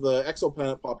fraction of the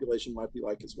exoplanet population might be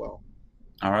like as well.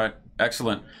 All right,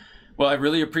 excellent. Well, I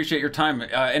really appreciate your time.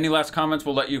 Any last comments?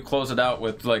 We'll let you close it out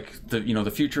with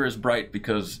the future is bright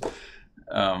because.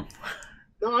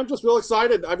 No, I'm just real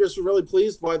excited. I'm just really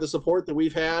pleased by the support that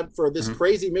we've had for this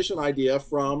crazy mission idea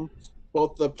from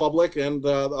both the public and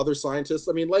the other scientists.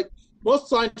 I mean, like most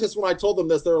scientists, when I told them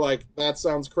this, they're like, that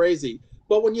sounds crazy.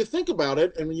 But when you think about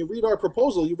it and when you read our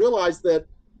proposal, you realize that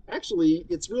actually,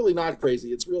 it's really not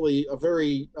crazy. It's really a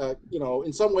very,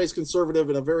 in some ways conservative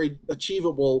and a very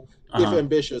achievable, if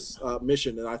ambitious,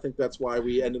 mission. And I think that's why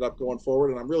we ended up going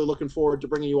forward. And I'm really looking forward to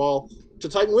bringing you all to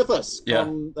Titan with us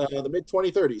come the mid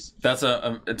 2030s. That's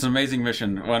it's an amazing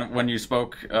mission. When you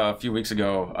spoke a few weeks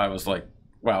ago, I was like,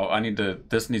 wow,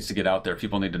 this needs to get out there.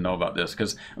 People need to know about this.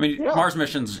 Because, I mean, Mars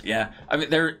missions, I mean,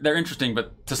 they're interesting,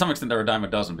 but to some extent they're a dime a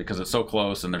dozen because it's so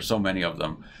close and there's so many of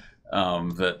them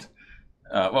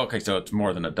well, okay, so it's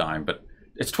more than a dime, but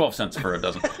it's 12 cents for a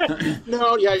dozen.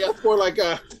 No, it's more like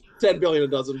 10 billion a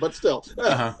dozen, but still.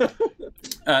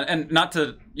 And not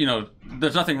to,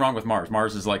 there's nothing wrong with Mars.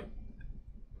 Mars is like,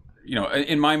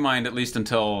 in my mind, at least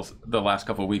until the last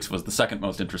couple of weeks, was the second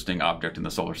most interesting object in the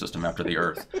solar system after the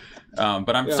Earth.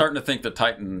 But I'm starting to think that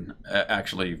Titan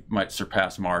actually might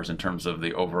surpass Mars in terms of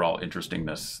the overall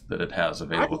interestingness that it has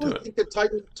available to it. I think that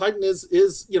Titan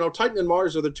is Titan and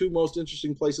Mars are the two most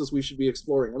interesting places we should be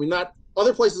exploring. I mean, not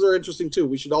other places are interesting too.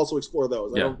 We should also explore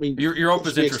those. Yeah. I don't mean Europa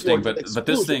is interesting, but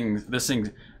this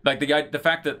thing, like the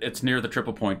fact that it's near the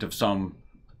triple point of some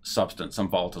substance, some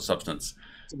volatile substance.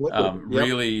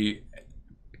 Really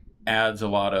adds a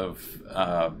lot of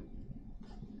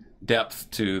depth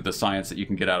to the science that you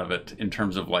can get out of it in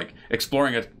terms of like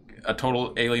exploring a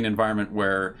total alien environment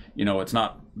where it's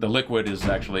not, the liquid is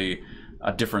actually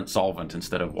a different solvent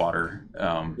instead of water.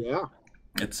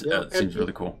 It seems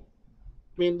really cool.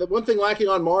 I mean, the one thing lacking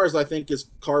on Mars, I think,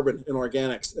 is carbon and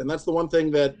organics, and that's the one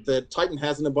thing that Titan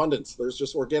has in abundance. There's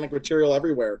just organic material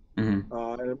everywhere, and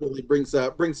it really brings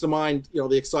to mind,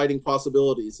 the exciting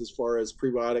possibilities as far as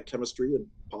prebiotic chemistry and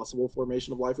possible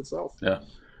formation of life itself. Yeah,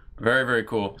 very, very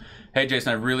cool. Hey,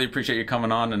 Jason, I really appreciate you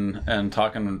coming on and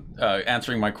talking,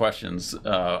 answering my questions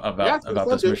about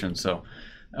this mission. So,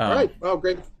 all right, well,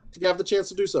 great to have the chance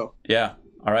to do so. Yeah.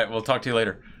 All right, we'll talk to you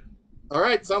later. All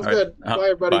right, sounds good. Bye,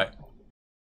 everybody. Bye.